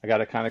 I got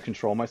to kind of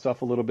control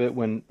myself a little bit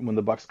when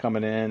the buck's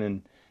coming in,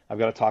 and I've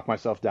got to talk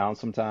myself down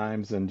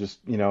sometimes and just,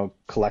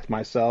 collect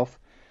myself.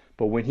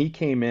 But when he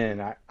came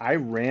in, I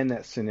ran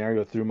that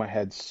scenario through my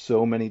head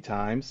so many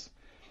times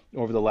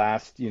over the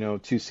last,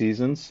 2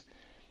 seasons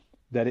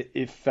that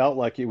it felt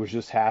like it was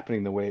just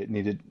happening the way it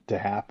needed to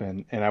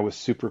happen. And I was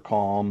super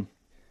calm,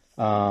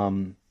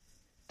 um,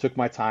 took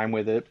my time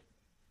with it,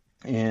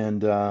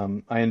 and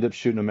I ended up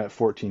shooting him at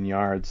 14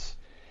 yards.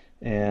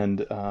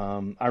 And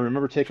I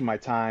remember taking my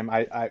time.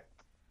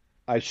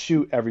 I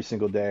shoot every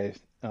single day,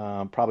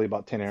 probably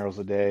about 10 arrows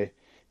a day.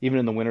 Even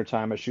in the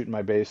wintertime, I shoot in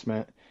my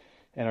basement.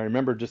 And I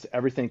remember just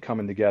everything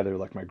coming together.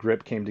 Like my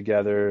grip came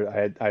together.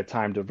 I had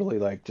time to really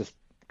like just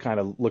kind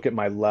of look at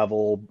my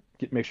level,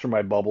 make sure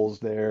my bubble's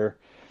there,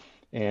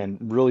 and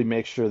really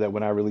make sure that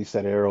when I release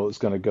that arrow, it's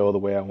going to go the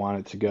way I want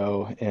it to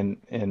go. And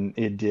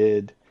it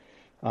did.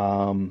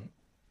 Um,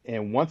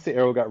 and once the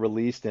arrow got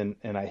released and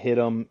I hit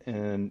him,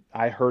 and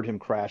I heard him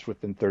crash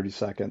within 30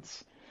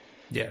 seconds.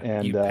 Yeah, And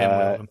you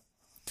pinwheeled him.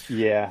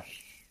 yeah,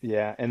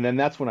 yeah. And then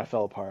that's when I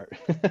fell apart.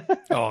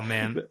 Oh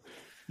man,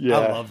 I Yeah,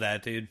 love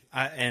that, dude.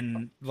 I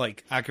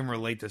can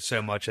relate to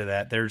so much of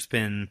that. There's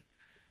been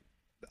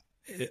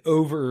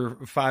over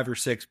 5 or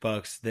 6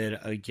 bucks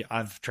that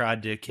I've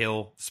tried to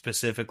kill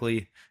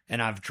specifically,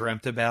 and I've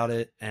dreamt about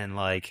it, and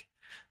like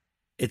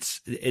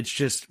it's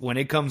just when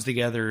it comes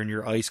together and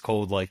you're ice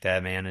cold like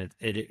that, man.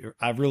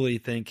 I really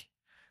think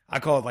I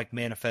call it like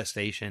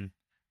manifestation.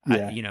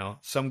 yeah.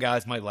 Some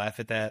guys might laugh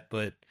at that,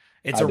 but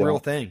it's I a real don't.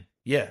 thing.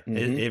 Yeah,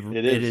 It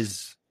it is.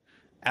 is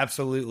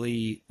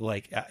absolutely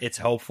like it's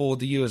helpful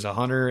to you as a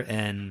hunter,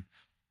 and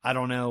I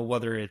don't know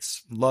whether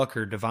it's luck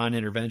or divine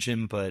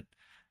intervention, but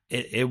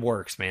it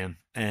works, man.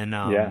 And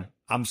Yeah.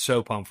 I'm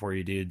so pumped for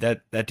you, dude.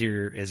 That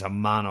deer is a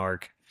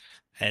monarch,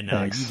 and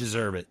you Thanks.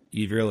 deserve it.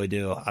 You really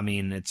do. I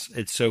mean,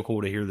 it's so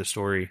cool to hear the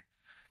story.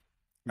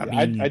 I Yeah,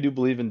 I mean, do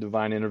believe in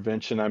divine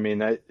intervention. I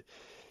mean,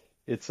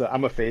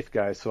 I'm a faith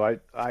guy, so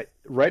I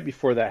right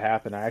before that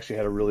happened, I actually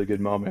had a really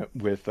good moment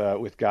with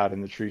God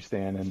in the tree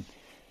stand,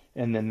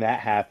 and then that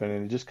happened,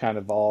 and it just kind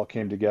of all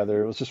came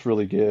together. It was just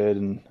really good,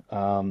 and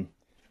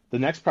the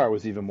next part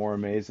was even more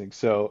amazing.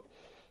 So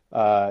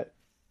uh,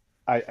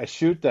 I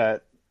shoot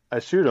that, I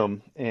shoot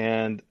him,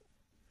 and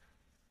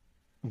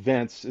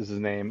Vince is his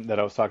name that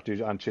I was talking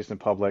to on Chasing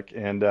Public,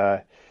 and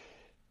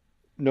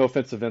no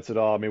offense to Vince at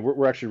all. I mean,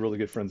 we're actually really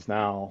good friends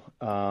now.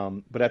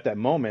 But at that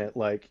moment,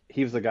 like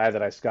he was the guy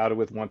that I scouted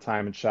with one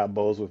time and shot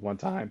bows with one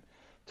time,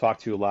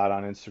 talked to a lot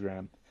on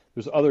Instagram.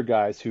 There's other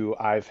guys who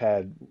I've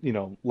had,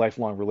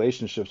 lifelong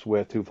relationships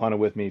with who've hunted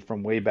with me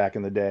from way back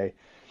in the day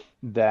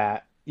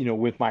that,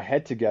 with my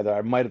head together,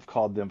 I might have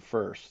called them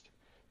first.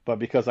 But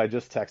because I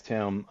just texted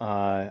him,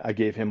 I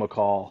gave him a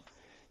call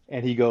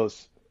and he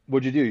goes,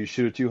 "What'd you do? You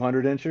shoot a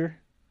 200 incher?"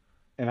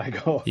 And I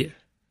go, yeah,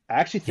 "I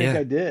actually think yeah,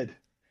 I did."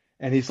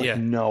 And he's like, yeah,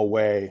 "No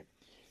way."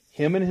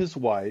 Him and his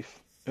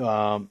wife,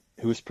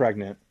 who's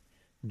pregnant,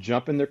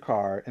 jump in their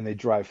car and they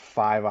drive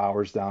 5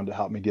 hours down to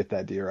help me get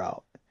that deer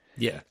out.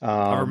 yeah.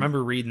 I Um,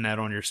 remember reading that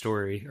on your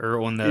story or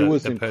on it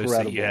was the post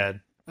that you incredible.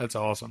 had. That's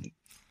awesome.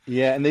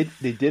 Yeah, and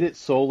they did it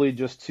solely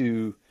just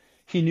to.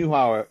 He knows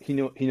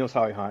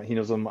how I hunt. He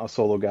knows I'm a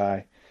solo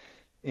guy,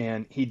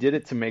 and he did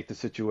it to make the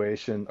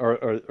situation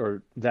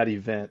or that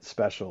event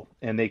special.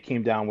 And they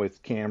came down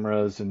with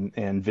cameras and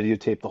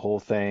videotaped the whole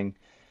thing.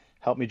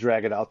 Helped me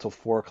drag it out till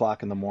 4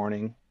 o'clock in the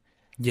morning.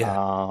 Yeah,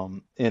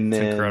 And it's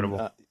then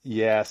incredible.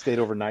 yeah, stayed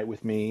overnight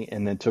with me,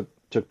 and then took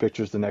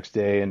pictures the next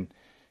day,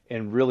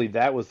 and really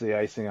that was the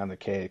icing on the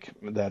cake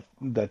that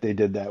they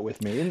did that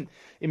with me. And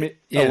I mean,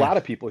 a Yeah, lot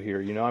of people here,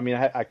 I mean,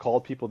 I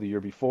called people the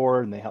year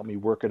before, and they helped me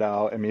work it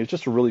out. I mean, it's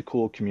just a really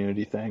cool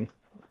community thing.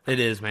 it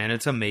is, man.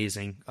 It's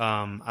amazing.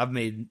 I've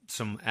made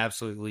some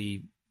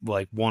absolutely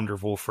like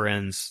wonderful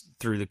friends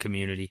through the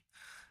community.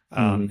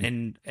 Hmm.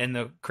 And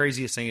the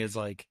craziest thing is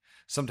like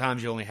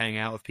sometimes you only hang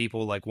out with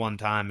people like one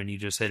time and you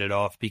just hit it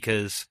off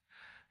because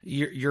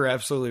you're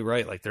absolutely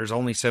right. Like there's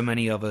only so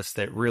many of us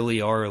that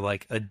really are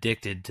like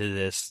addicted to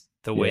this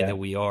the way Yeah. that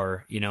we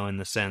are, in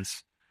the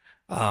sense.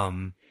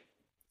 Um,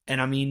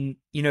 and I mean,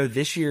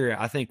 this year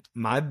I think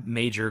my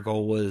major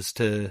goal was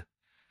to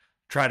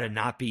try to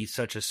not be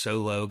such a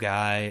solo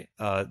guy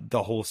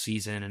the whole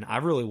season. And I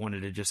really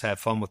wanted to just have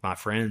fun with my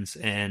friends.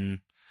 And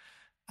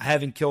I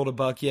haven't killed a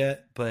buck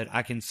yet, but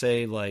I can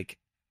say like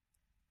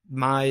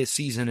my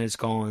season is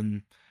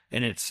gone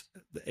and it's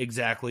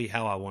exactly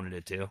how I wanted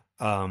it to.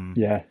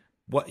 Yeah.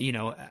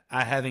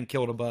 I haven't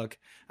killed a buck.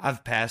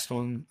 I've passed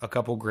on a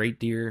couple great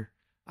deer.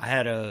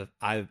 I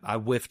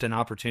whiffed an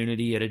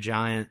opportunity at a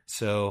giant.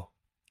 So,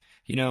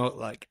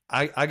 like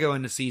I go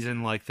into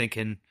season like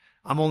thinking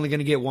I'm only going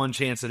to get one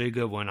chance at a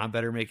good one. I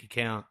better make it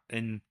count.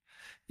 And,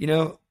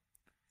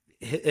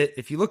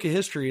 if you look at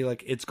history,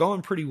 like it's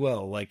gone pretty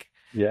well. Like,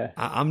 yeah,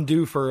 I'm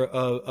due for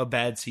a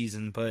bad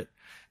season, but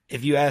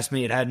if you ask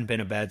me, it hadn't been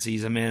a bad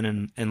season,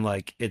 man. And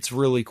like, it's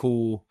really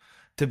cool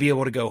to be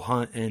able to go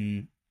hunt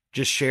and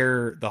just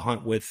share the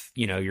hunt with,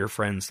 your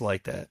friends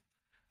like that,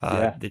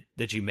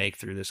 that you make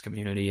through this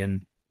community.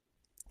 And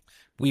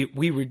we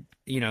would,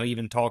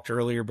 even talked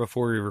earlier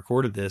before we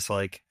recorded this,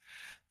 like,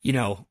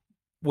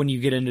 when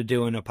you get into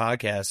doing a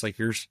podcast, like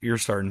you're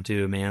starting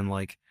to, man,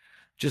 like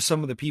just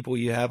some of the people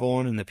you have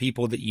on and the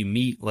people that you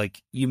meet,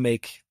 like you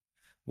make,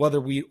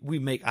 whether we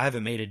make, I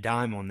haven't made a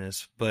dime on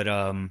this, but,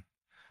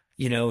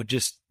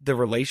 just the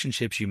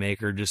relationships you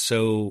make are just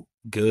so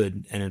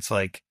good. And it's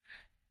like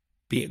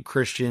being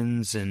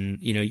Christians and,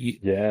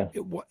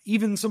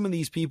 even some of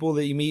these people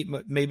that you meet,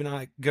 maybe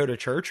not go to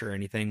church or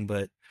anything,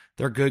 but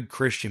they're good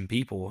Christian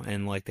people.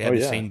 And like, they have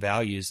the same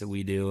values that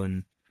we do.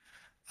 And,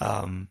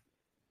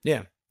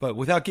 but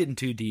without getting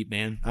too deep,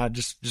 man, I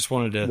just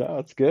wanted to. No,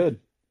 it's good.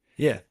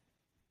 Yeah.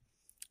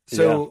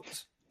 So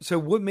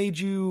what made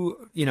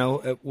you,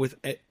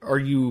 are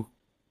you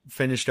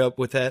finished up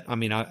with that? I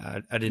mean,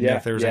 I didn't know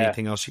if there was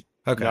anything else.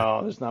 Okay.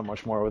 No, there's not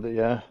much more with it.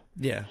 Yeah.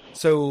 Yeah.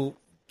 So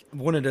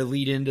wanted to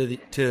lead into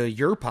to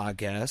your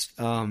podcast,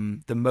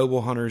 the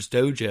Mobile Hunters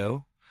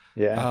Dojo.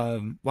 Yeah.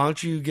 Why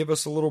don't you give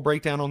us a little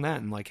breakdown on that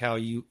and like how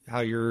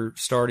you're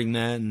starting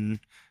that and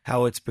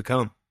how it's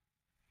become?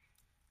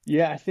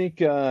 Yeah, I think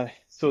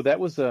so. That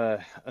was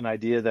an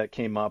idea that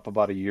came up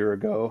about a year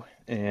ago,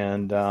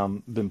 and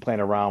been playing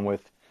around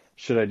with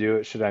should I do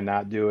it, should I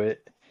not do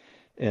it,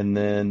 and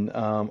then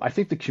I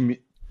think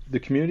the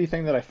community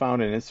thing that I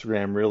found in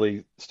Instagram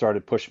really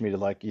started pushing me to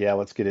like, yeah,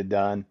 let's get it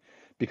done,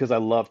 because I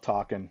love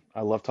talking. I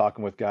love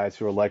talking with guys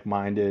who are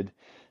like-minded.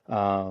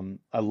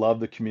 I love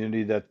the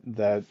community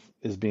that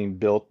is being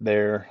built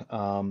there.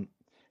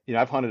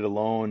 I've hunted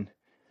alone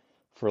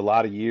for a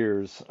lot of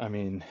years. I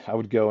mean, I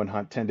would go and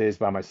hunt 10 days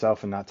by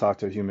myself and not talk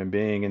to a human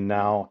being. And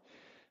now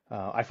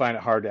I find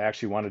it hard to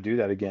actually want to do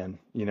that again.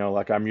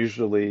 Like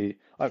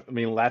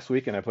last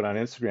weekend I put on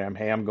Instagram,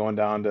 hey, I'm going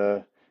down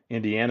to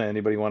Indiana.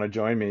 Anybody want to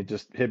join me?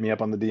 Just hit me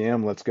up on the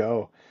DM. Let's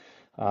go.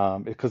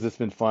 Because it's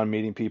been fun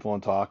meeting people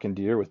and talking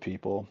deer with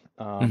people.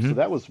 So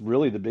that was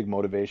really the big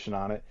motivation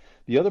on it.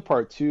 The other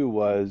part too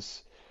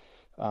was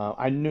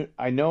I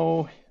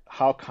know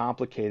how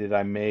complicated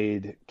I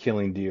made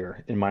killing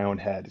deer in my own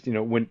head.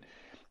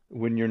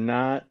 When you're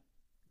not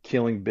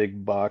killing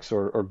big bucks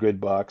or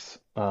good bucks,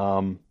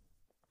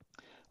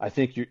 I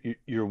think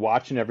you're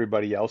watching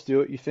everybody else do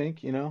it. You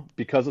think,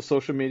 because of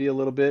social media a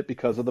little bit,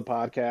 because of the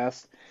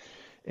podcast,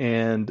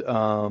 and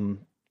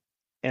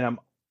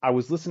I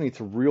was listening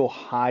to real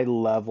high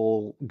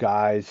level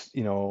guys,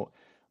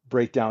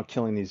 break down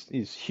killing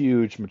these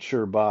huge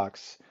mature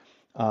bucks.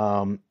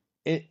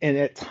 And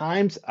at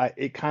times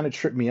it kind of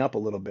tripped me up a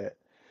little bit.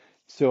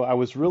 So I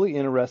was really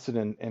interested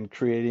in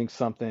creating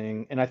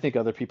something, and I think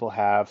other people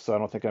have, so I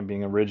don't think I'm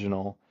being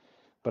original,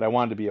 but I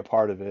wanted to be a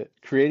part of it.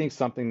 Creating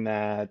something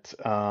that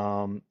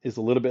is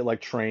a little bit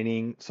like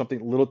training,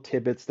 little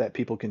tidbits that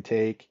people can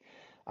take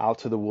out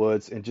to the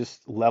woods and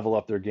just level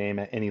up their game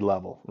at any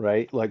level,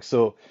 right? Like,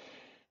 so,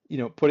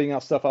 putting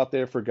out stuff out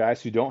there for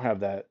guys who don't have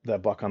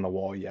that buck on the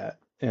wall yet.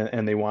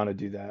 And they want to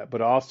do that, but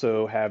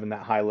also having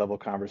that high level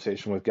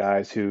conversation with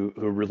guys who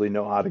really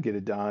know how to get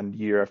it done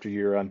year after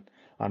year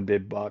on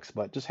big bucks,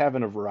 but just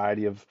having a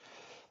variety of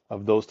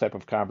those type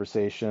of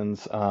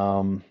conversations.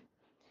 I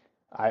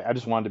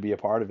just wanted to be a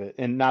part of it,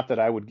 and not that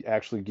I would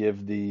actually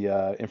give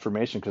the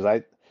information,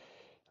 because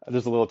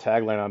there's a little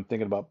tagline I'm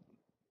thinking about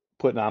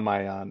putting on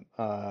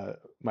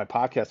my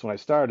podcast when I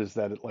start, is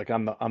that like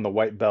I'm the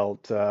white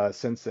belt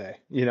sensei,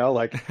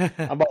 like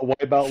I'm about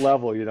white belt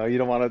level. You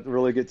don't want to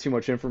really get too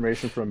much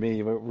information from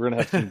me, but we're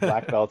gonna have some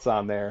black belts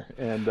on there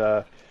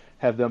and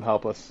have them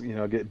help us,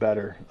 get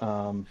better.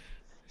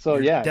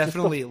 You're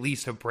definitely at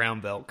least a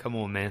brown belt. Come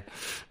on, man.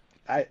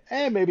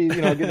 Maybe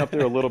getting up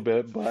there a little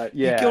bit, but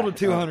yeah, you killed a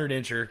 200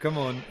 incher. Come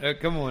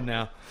on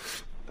now.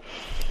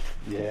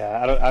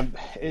 Yeah,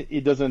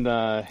 it doesn't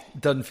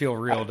doesn't feel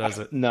real, does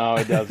it? No,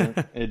 it doesn't.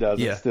 It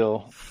doesn't. Yeah.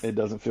 Still, it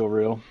doesn't feel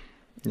real.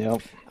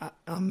 Yep.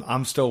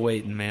 I'm still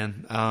waiting,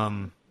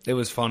 man. It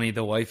was funny.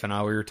 The wife and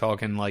I, we were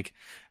talking like,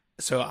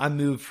 so I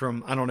moved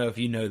from, I don't know if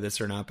you know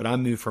this or not, but I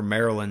moved from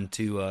Maryland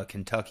to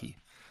Kentucky.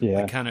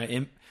 Yeah. Kind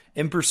of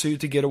in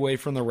pursuit to get away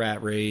from the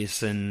rat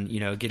race and,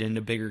 get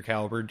into bigger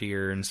caliber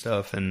deer and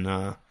stuff.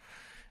 And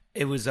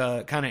it was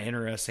kind of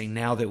interesting.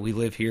 Now that we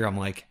live here, I'm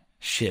like,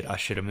 shit, I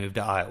should have moved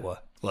to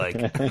Iowa. Like,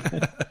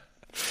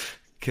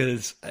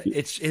 Cause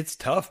it's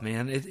tough,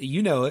 man.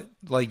 You know it,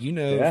 like,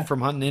 Yeah,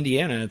 from hunting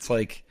Indiana, it's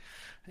like,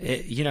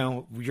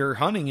 you're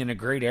hunting in a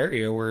great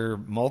area where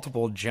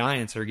multiple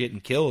giants are getting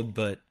killed,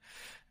 but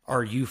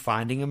are you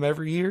finding them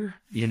every year?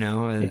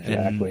 And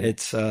exactly.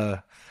 it's,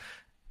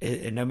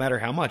 no matter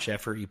how much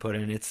effort you put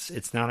in,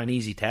 it's not an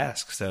easy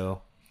task.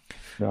 So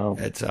No,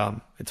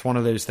 it's one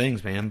of those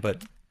things, man.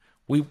 But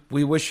we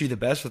wish you the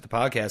best with the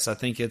podcast. I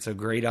think it's a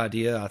great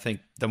idea. I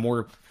think the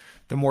more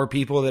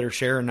people that are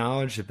sharing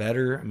knowledge, the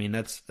better. I mean,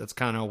 that's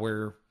kind of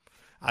where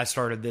I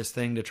started this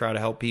thing, to try to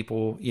help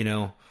people,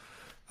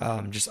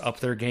 just up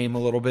their game a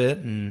little bit,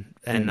 and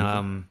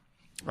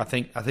I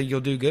think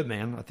you'll do good,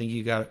 man. I think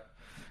you got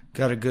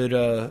a good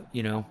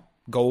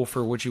goal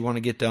for what you want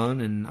to get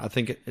done, and I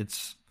think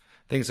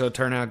it'll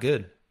turn out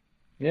good.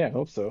 yeah, I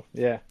hope so.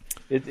 Yeah,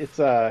 it's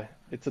a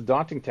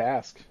daunting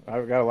task.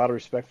 I've got a lot of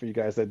respect for you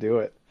guys that do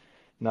it.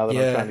 Now that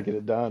I'm trying Yeah, to get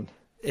it done.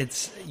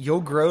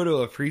 you'll grow to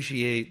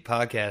appreciate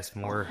podcasts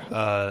more,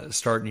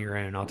 starting your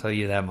own. I'll tell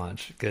you that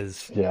much,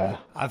 because Yeah,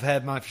 I've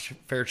had my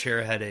fair share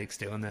of headaches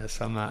doing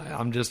this.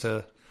 I'm just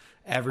a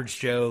average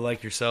Joe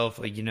like yourself,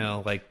 like,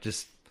 like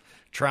just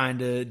trying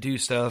to do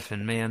stuff,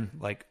 and man,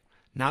 like,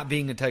 not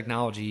being a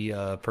technology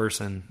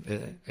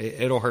person,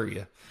 it'll hurt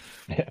you.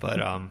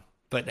 yeah,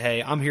 But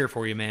hey, I'm here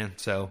for you, man.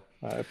 So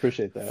I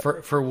appreciate that.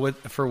 for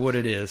what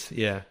it is,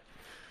 yeah.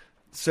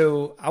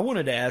 So I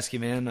wanted to ask you,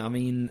 man. I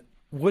mean,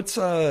 what's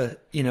for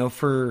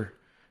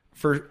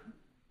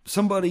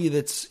somebody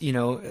that's,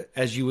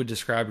 as you would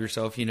describe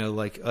yourself,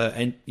 like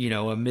and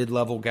a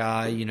mid-level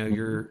guy,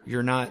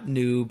 you're not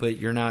new, but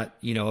you're not,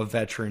 a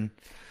veteran.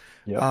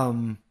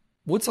 Yep.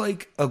 What's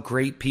like a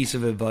great piece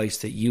of advice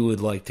that you would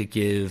like to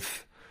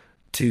give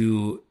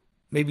to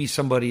maybe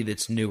somebody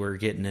that's newer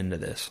getting into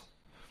this?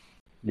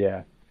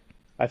 Yeah,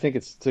 I think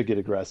it's to get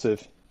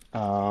aggressive,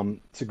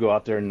 to go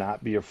out there and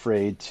not be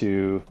afraid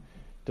to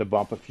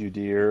bump a few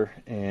deer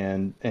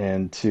and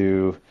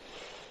to,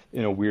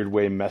 in a weird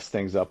way, mess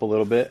things up a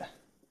little bit.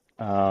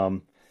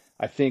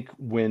 I think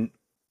when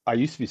I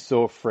used to be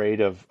so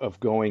afraid of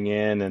going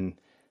in, and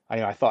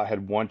I thought I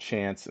had one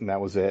chance and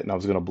that was it, and I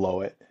was going to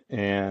blow it.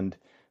 And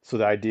so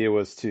the idea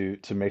was to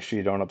make sure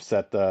you don't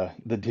upset the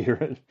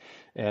deer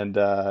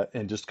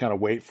and just kind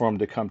of wait for them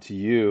to come to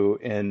you.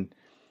 And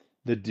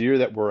the deer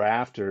that we're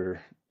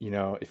after,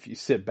 if you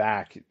sit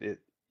back,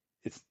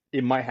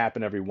 it might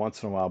happen every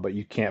once in a while, but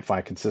you can't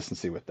find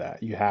consistency with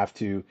that. You have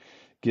to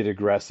get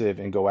aggressive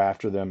and go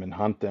after them and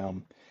hunt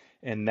them.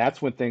 And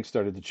that's when things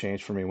started to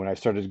change for me, when I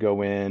started to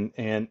go in,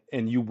 and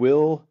you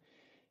will,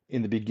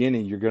 in the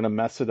beginning, you're going to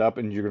mess it up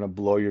and you're going to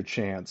blow your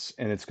chance,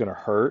 and it's going to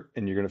hurt,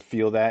 and you're going to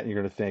feel that, and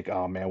you're going to think,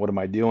 oh man, what am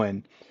I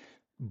doing?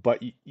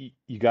 But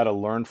you got to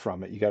learn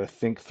from it. You got to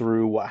think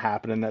through what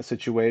happened in that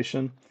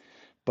situation.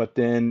 But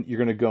then you're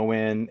going to go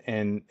in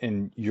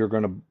and you're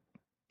going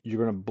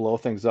to blow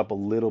things up a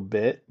little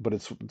bit, but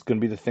it's going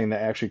to be the thing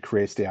that actually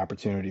creates the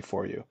opportunity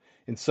for you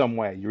in some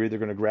way. You're either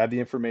going to grab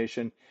the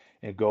information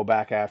and go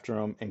back after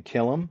them and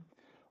kill them,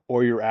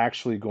 or you're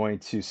actually going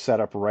to set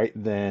up right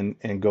then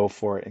and go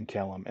for it and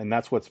kill them. And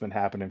that's what's been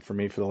happening for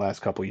me for the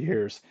last couple of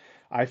years.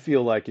 I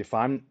feel like if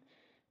I'm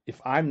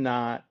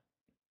not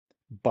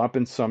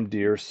bumping some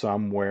deer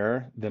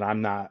somewhere, then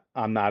I'm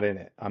not in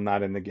it. I'm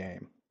not in the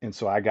game. And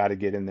so I got to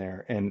get in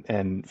there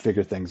and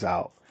figure things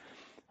out.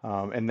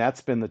 And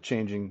that's been the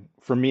changing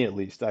for me, at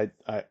least. I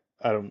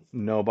don't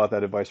know about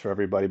that advice for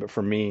everybody, but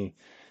for me,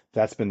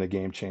 that's been the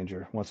game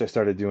changer. Once I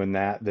started doing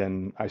that,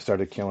 then I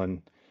started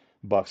killing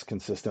bucks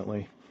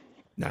consistently.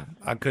 No,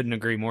 I couldn't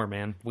agree more,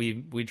 man.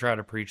 We try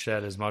to preach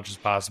that as much as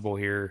possible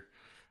here,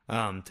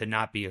 to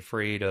not be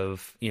afraid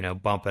of,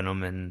 bumping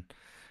them, and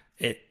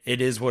it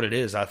is what it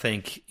is. I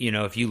think,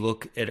 if you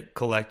look at it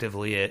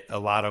collectively at a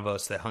lot of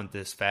us that hunt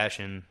this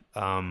fashion,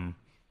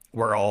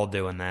 we're all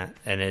doing that,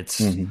 and it's.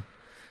 Hmm.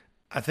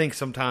 I think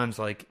sometimes,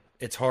 like,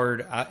 it's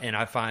hard, and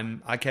I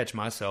find I catch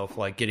myself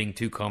like getting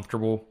too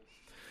comfortable.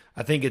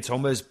 I think it's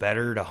almost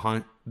better to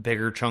hunt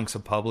bigger chunks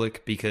of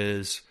public,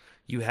 because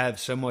you have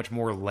so much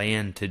more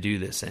land to do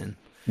this in.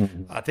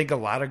 Hmm. I think a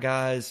lot of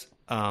guys,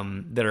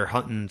 that are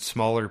hunting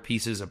smaller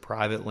pieces of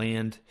private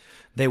land,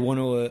 they want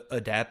to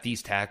adapt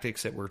these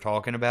tactics that we're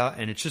talking about,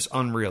 and it's just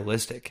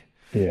unrealistic.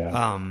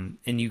 Yeah.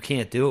 And you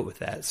can't do it with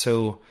that.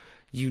 So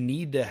you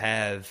need to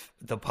have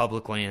the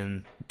public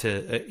land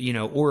to,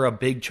 or a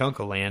big chunk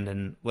of land.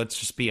 And let's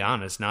just be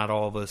honest, not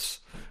all of us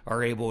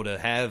are able to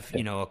have,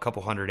 a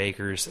couple hundred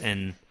acres.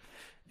 And,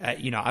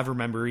 I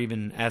remember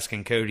even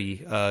asking Cody,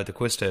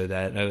 DeQuisto,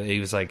 that he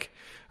was like,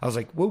 I was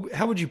like, well,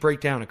 how would you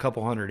break down a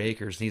couple hundred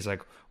acres? And he's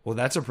like, well,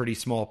 that's a pretty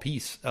small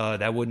piece.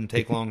 That wouldn't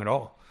take long at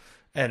all.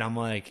 And I'm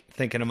like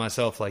thinking to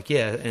myself, like,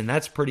 yeah, and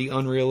that's pretty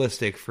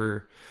unrealistic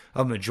for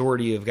a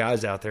majority of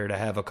guys out there to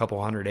have a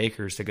couple hundred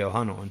acres to go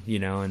hunt on,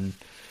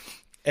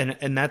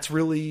 and that's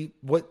really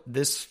what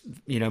this,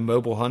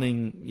 mobile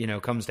hunting,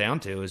 comes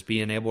down to, is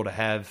being able to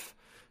have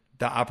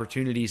the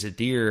opportunities of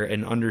deer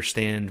and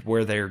understand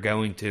where they're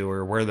going to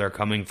or where they're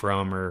coming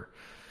from, or,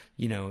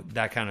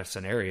 that kind of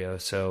scenario.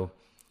 So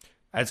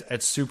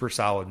it's super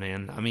solid,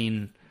 man. I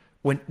mean,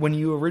 When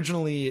you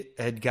originally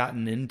had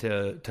gotten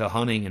into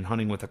hunting and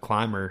hunting with a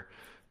climber,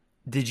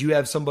 did you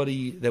have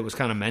somebody that was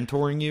kind of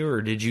mentoring you,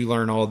 or did you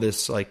learn all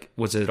this? Like,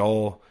 was it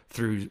all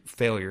through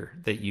failure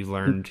that you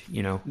learned?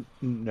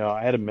 No,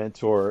 I had a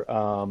mentor.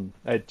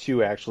 I had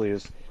two actually.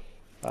 Is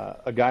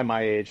a guy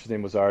my age. His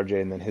name was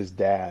RJ, and then his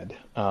dad,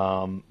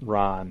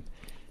 Ron.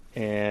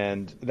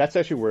 And that's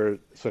actually where.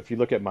 So if you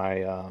look at my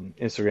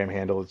Instagram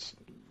handle, it's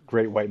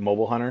Great White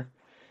Mobile Hunter.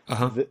 Uh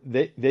huh.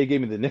 They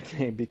gave me the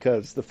nickname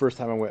because the first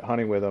time I went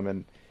hunting with them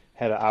and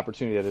had an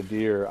opportunity at a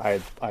deer,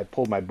 I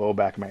pulled my bow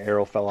back, and my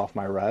arrow fell off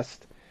my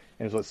rest,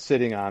 and it was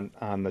sitting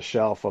on the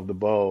shelf of the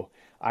bow.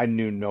 I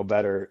knew no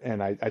better,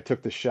 and I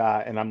took the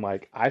shot, and I'm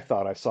like, I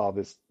thought I saw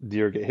this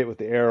deer get hit with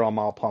the arrow. I'm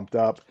all pumped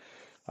up.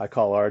 I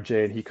call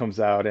RJ, and he comes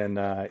out,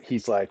 and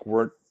he's like,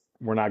 we're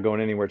not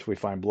going anywhere till we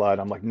find blood.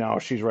 I'm like, no,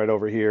 she's right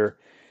over here.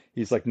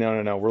 He's like, no,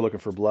 no, no, we're looking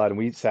for blood. And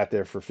we sat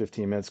there for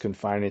 15 minutes, couldn't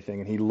find anything.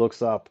 And he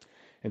looks up,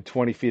 and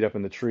 20 feet up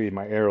in the tree,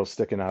 my arrow's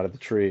sticking out of the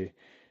tree.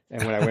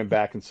 And when I went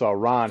back and saw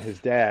Ron, his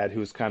dad, who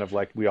was kind of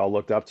like we all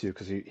looked up to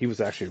because he was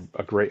actually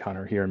a great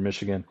hunter here in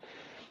Michigan.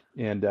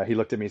 And he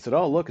looked at me and said,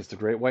 "Oh, look, it's the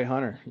Great White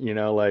Hunter."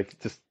 Like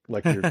just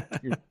like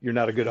you're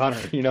not a good hunter.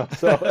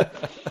 So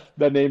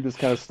that name just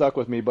kind of stuck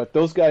with me. But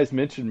those guys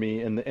mentioned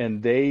me,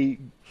 and they,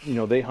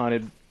 they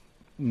hunted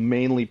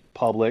mainly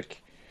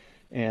public,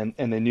 and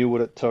they knew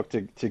what it took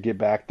to get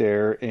back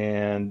there,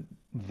 and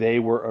they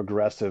were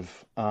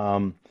aggressive.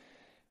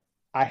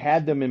 I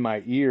had them in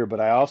my ear, but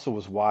I also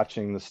was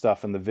watching the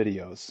stuff in the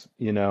videos,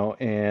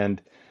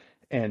 and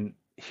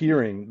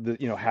hearing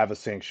have a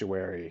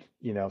sanctuary,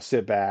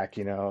 sit back,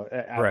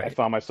 I Right.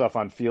 found myself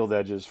on field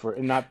edges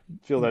and not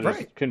field edges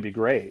Right. can be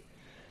great,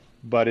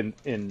 but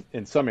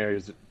in some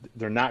areas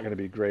they're not going to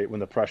be great when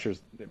the pressure's,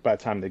 by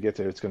the time they get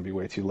there, it's going to be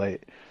way too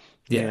late.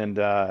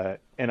 Yeah.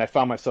 And I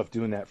found myself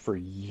doing that for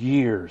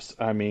years.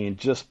 I mean,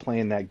 just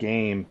playing that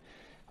game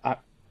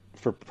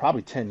for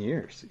probably 10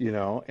 years,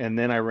 and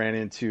then I ran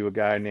into a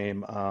guy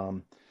named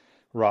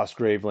Ross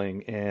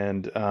Graveling,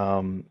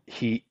 and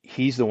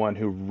he's the one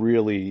who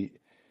really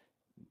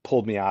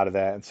pulled me out of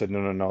that and said,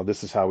 no, no, no,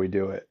 this is how we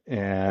do it.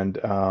 And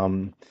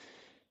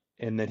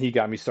then he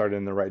got me started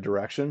in the right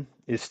direction.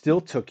 It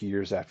still took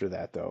years after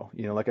that, though.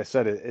 Like I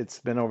said, it's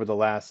been over the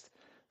last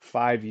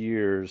 5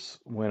 years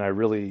when I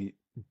really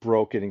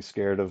broke getting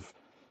scared of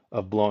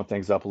blowing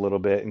things up a little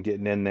bit and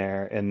getting in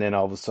there, and then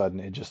all of a sudden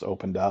it just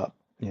opened up.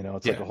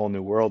 It's like Yeah. a whole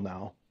new world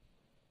now.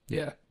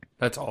 Yeah.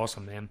 That's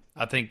awesome, man.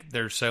 I think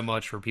there's so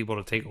much for people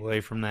to take away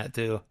from that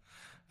too.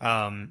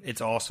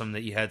 It's awesome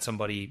that you had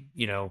somebody,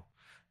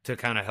 to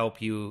kind of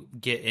help you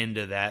get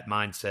into that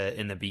mindset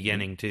in the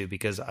beginning too,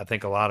 because I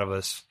think a lot of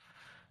us,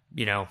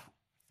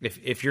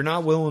 if you're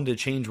not willing to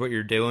change what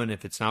you're doing,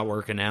 if it's not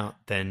working out,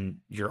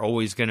 then you're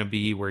always going to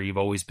be where you've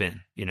always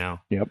been,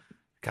 Yep.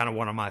 kind of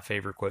one of my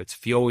favorite quotes.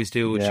 If you always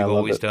do what Yeah, I you've love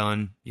always it.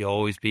 done, you'll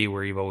always be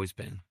where you've always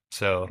been.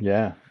 So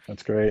Yeah,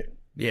 that's great.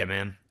 yeah,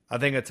 man. I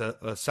think it's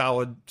a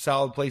solid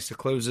place to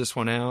close this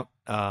one out.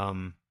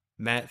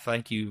 Matt,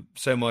 thank you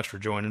so much for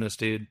joining us,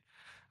 dude.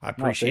 I No,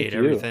 appreciate thank you.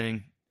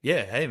 everything.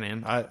 Yeah, hey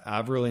man,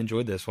 I've really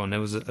enjoyed this one. It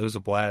was a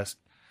blast.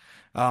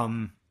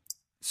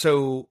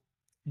 So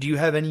do you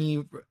have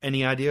any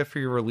idea for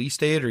your release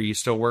date? Are you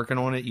still working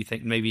on it? You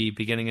think maybe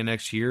beginning of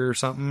next year or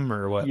something,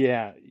 or what?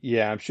 Yeah,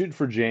 I'm shooting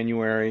for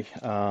January.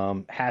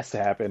 Has to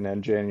happen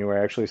in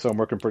January actually, so I'm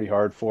working pretty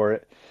hard for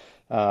it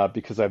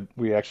because I'm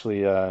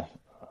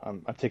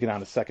taking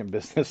on a second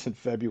business in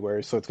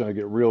February, so it's going to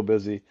get real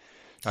busy.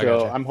 I So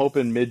gotcha. I'm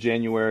hoping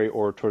mid-January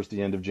or towards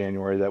the end of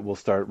January that we'll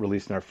start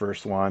releasing our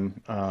first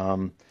one.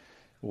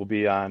 We'll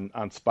be on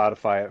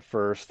Spotify at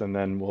first, and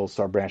then we'll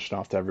start branching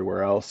off to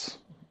everywhere else.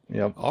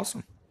 Yep.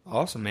 Awesome.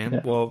 Awesome, man.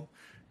 Yeah. Well,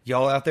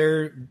 y'all out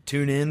there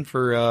tune in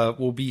for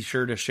we'll be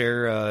sure to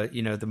share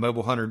the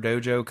Mobile Hunter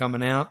Dojo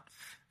coming out,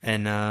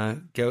 and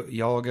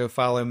go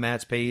follow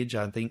Matt's page.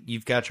 I think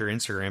you've got your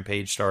Instagram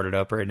page started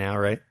up right now,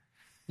 right?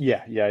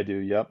 Yeah, I do.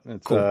 Yep.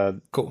 It's Cool.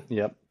 Cool.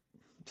 yep,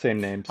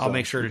 same name. I'll So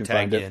make sure you to can tag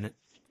find you it. in it.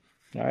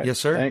 All right. Yes,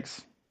 sir.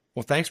 Thanks.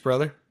 Well, thanks,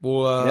 brother.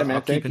 Well, Yeah, man.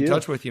 I'll keep Thank in you.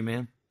 touch with you,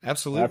 man.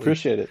 Absolutely. I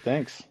appreciate it.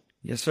 Thanks.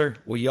 Yes, sir.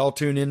 Well, y'all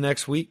tune in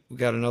next week. We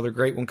got another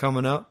great one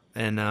coming up,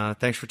 and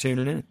thanks for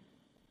tuning in.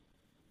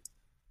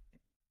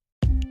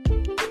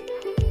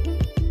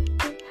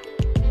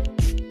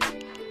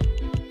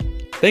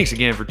 Thanks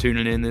again for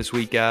tuning in this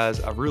week, guys.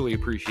 I really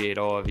appreciate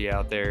all of you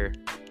out there.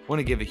 Want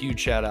to give a huge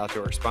shout out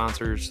to our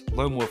sponsors,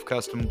 Lone Wolf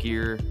Custom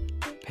Gear,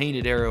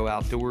 Painted Arrow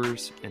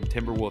Outdoors, and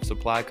Timberwolf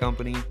Supply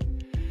Company.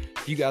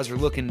 If you guys are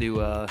looking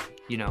to,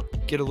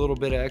 get a little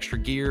bit of extra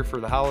gear for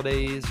the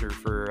holidays or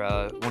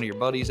for one of your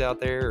buddies out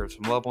there or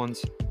some loved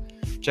ones,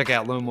 check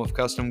out Lone Wolf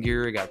Custom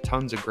Gear. They got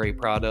tons of great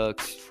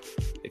products.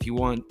 If you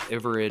want,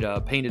 over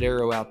at Painted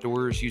Arrow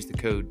Outdoors, use the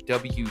code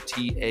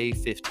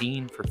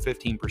WTA15 for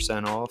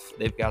 15% off.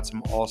 They've got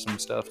some awesome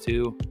stuff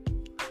too.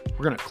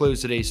 We're going to close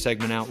today's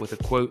segment out with a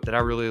quote that I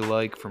really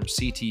like from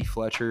C.T.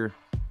 Fletcher.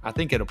 I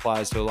think it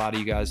applies to a lot of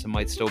you guys that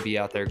might still be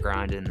out there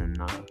grinding, and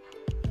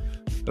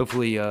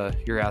hopefully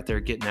you're out there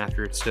getting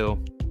after it still.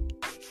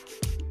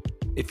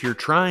 If you're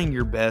trying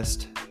your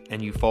best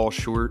and you fall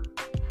short,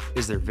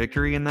 is there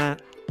victory in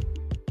that?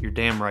 You're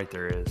damn right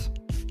there is.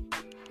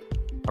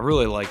 I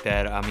really like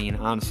that. I mean,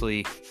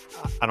 honestly,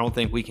 I don't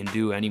think we can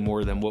do any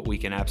more than what we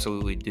can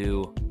absolutely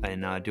do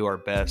and do our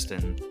best.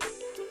 And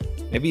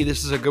maybe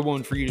this is a good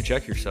one for you to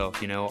check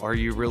yourself. Are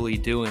you really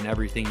doing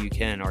everything you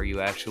can? Are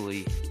you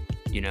actually,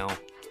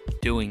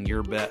 doing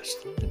your best?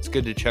 It's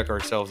good to check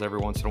ourselves every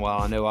once in a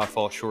while. I know I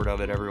fall short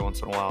of it every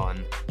once in a while.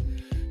 And,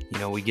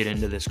 we get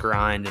into this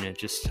grind and it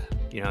just,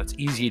 it's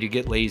easy to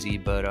get lazy,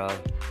 but,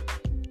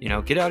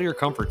 get out of your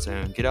comfort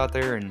zone, get out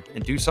there and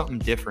do something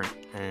different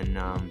and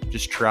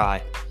just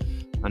try.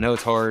 I know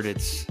it's hard.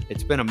 It's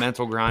been a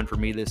mental grind for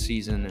me this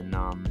season, and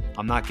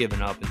I'm not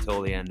giving up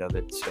until the end of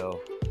it.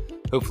 So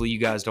hopefully you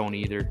guys don't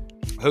either.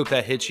 I hope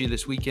that hits you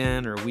this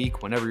weekend or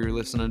week, whenever you're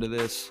listening to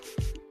this.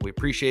 We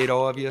appreciate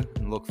all of you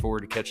and look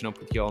forward to catching up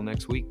with y'all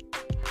next week.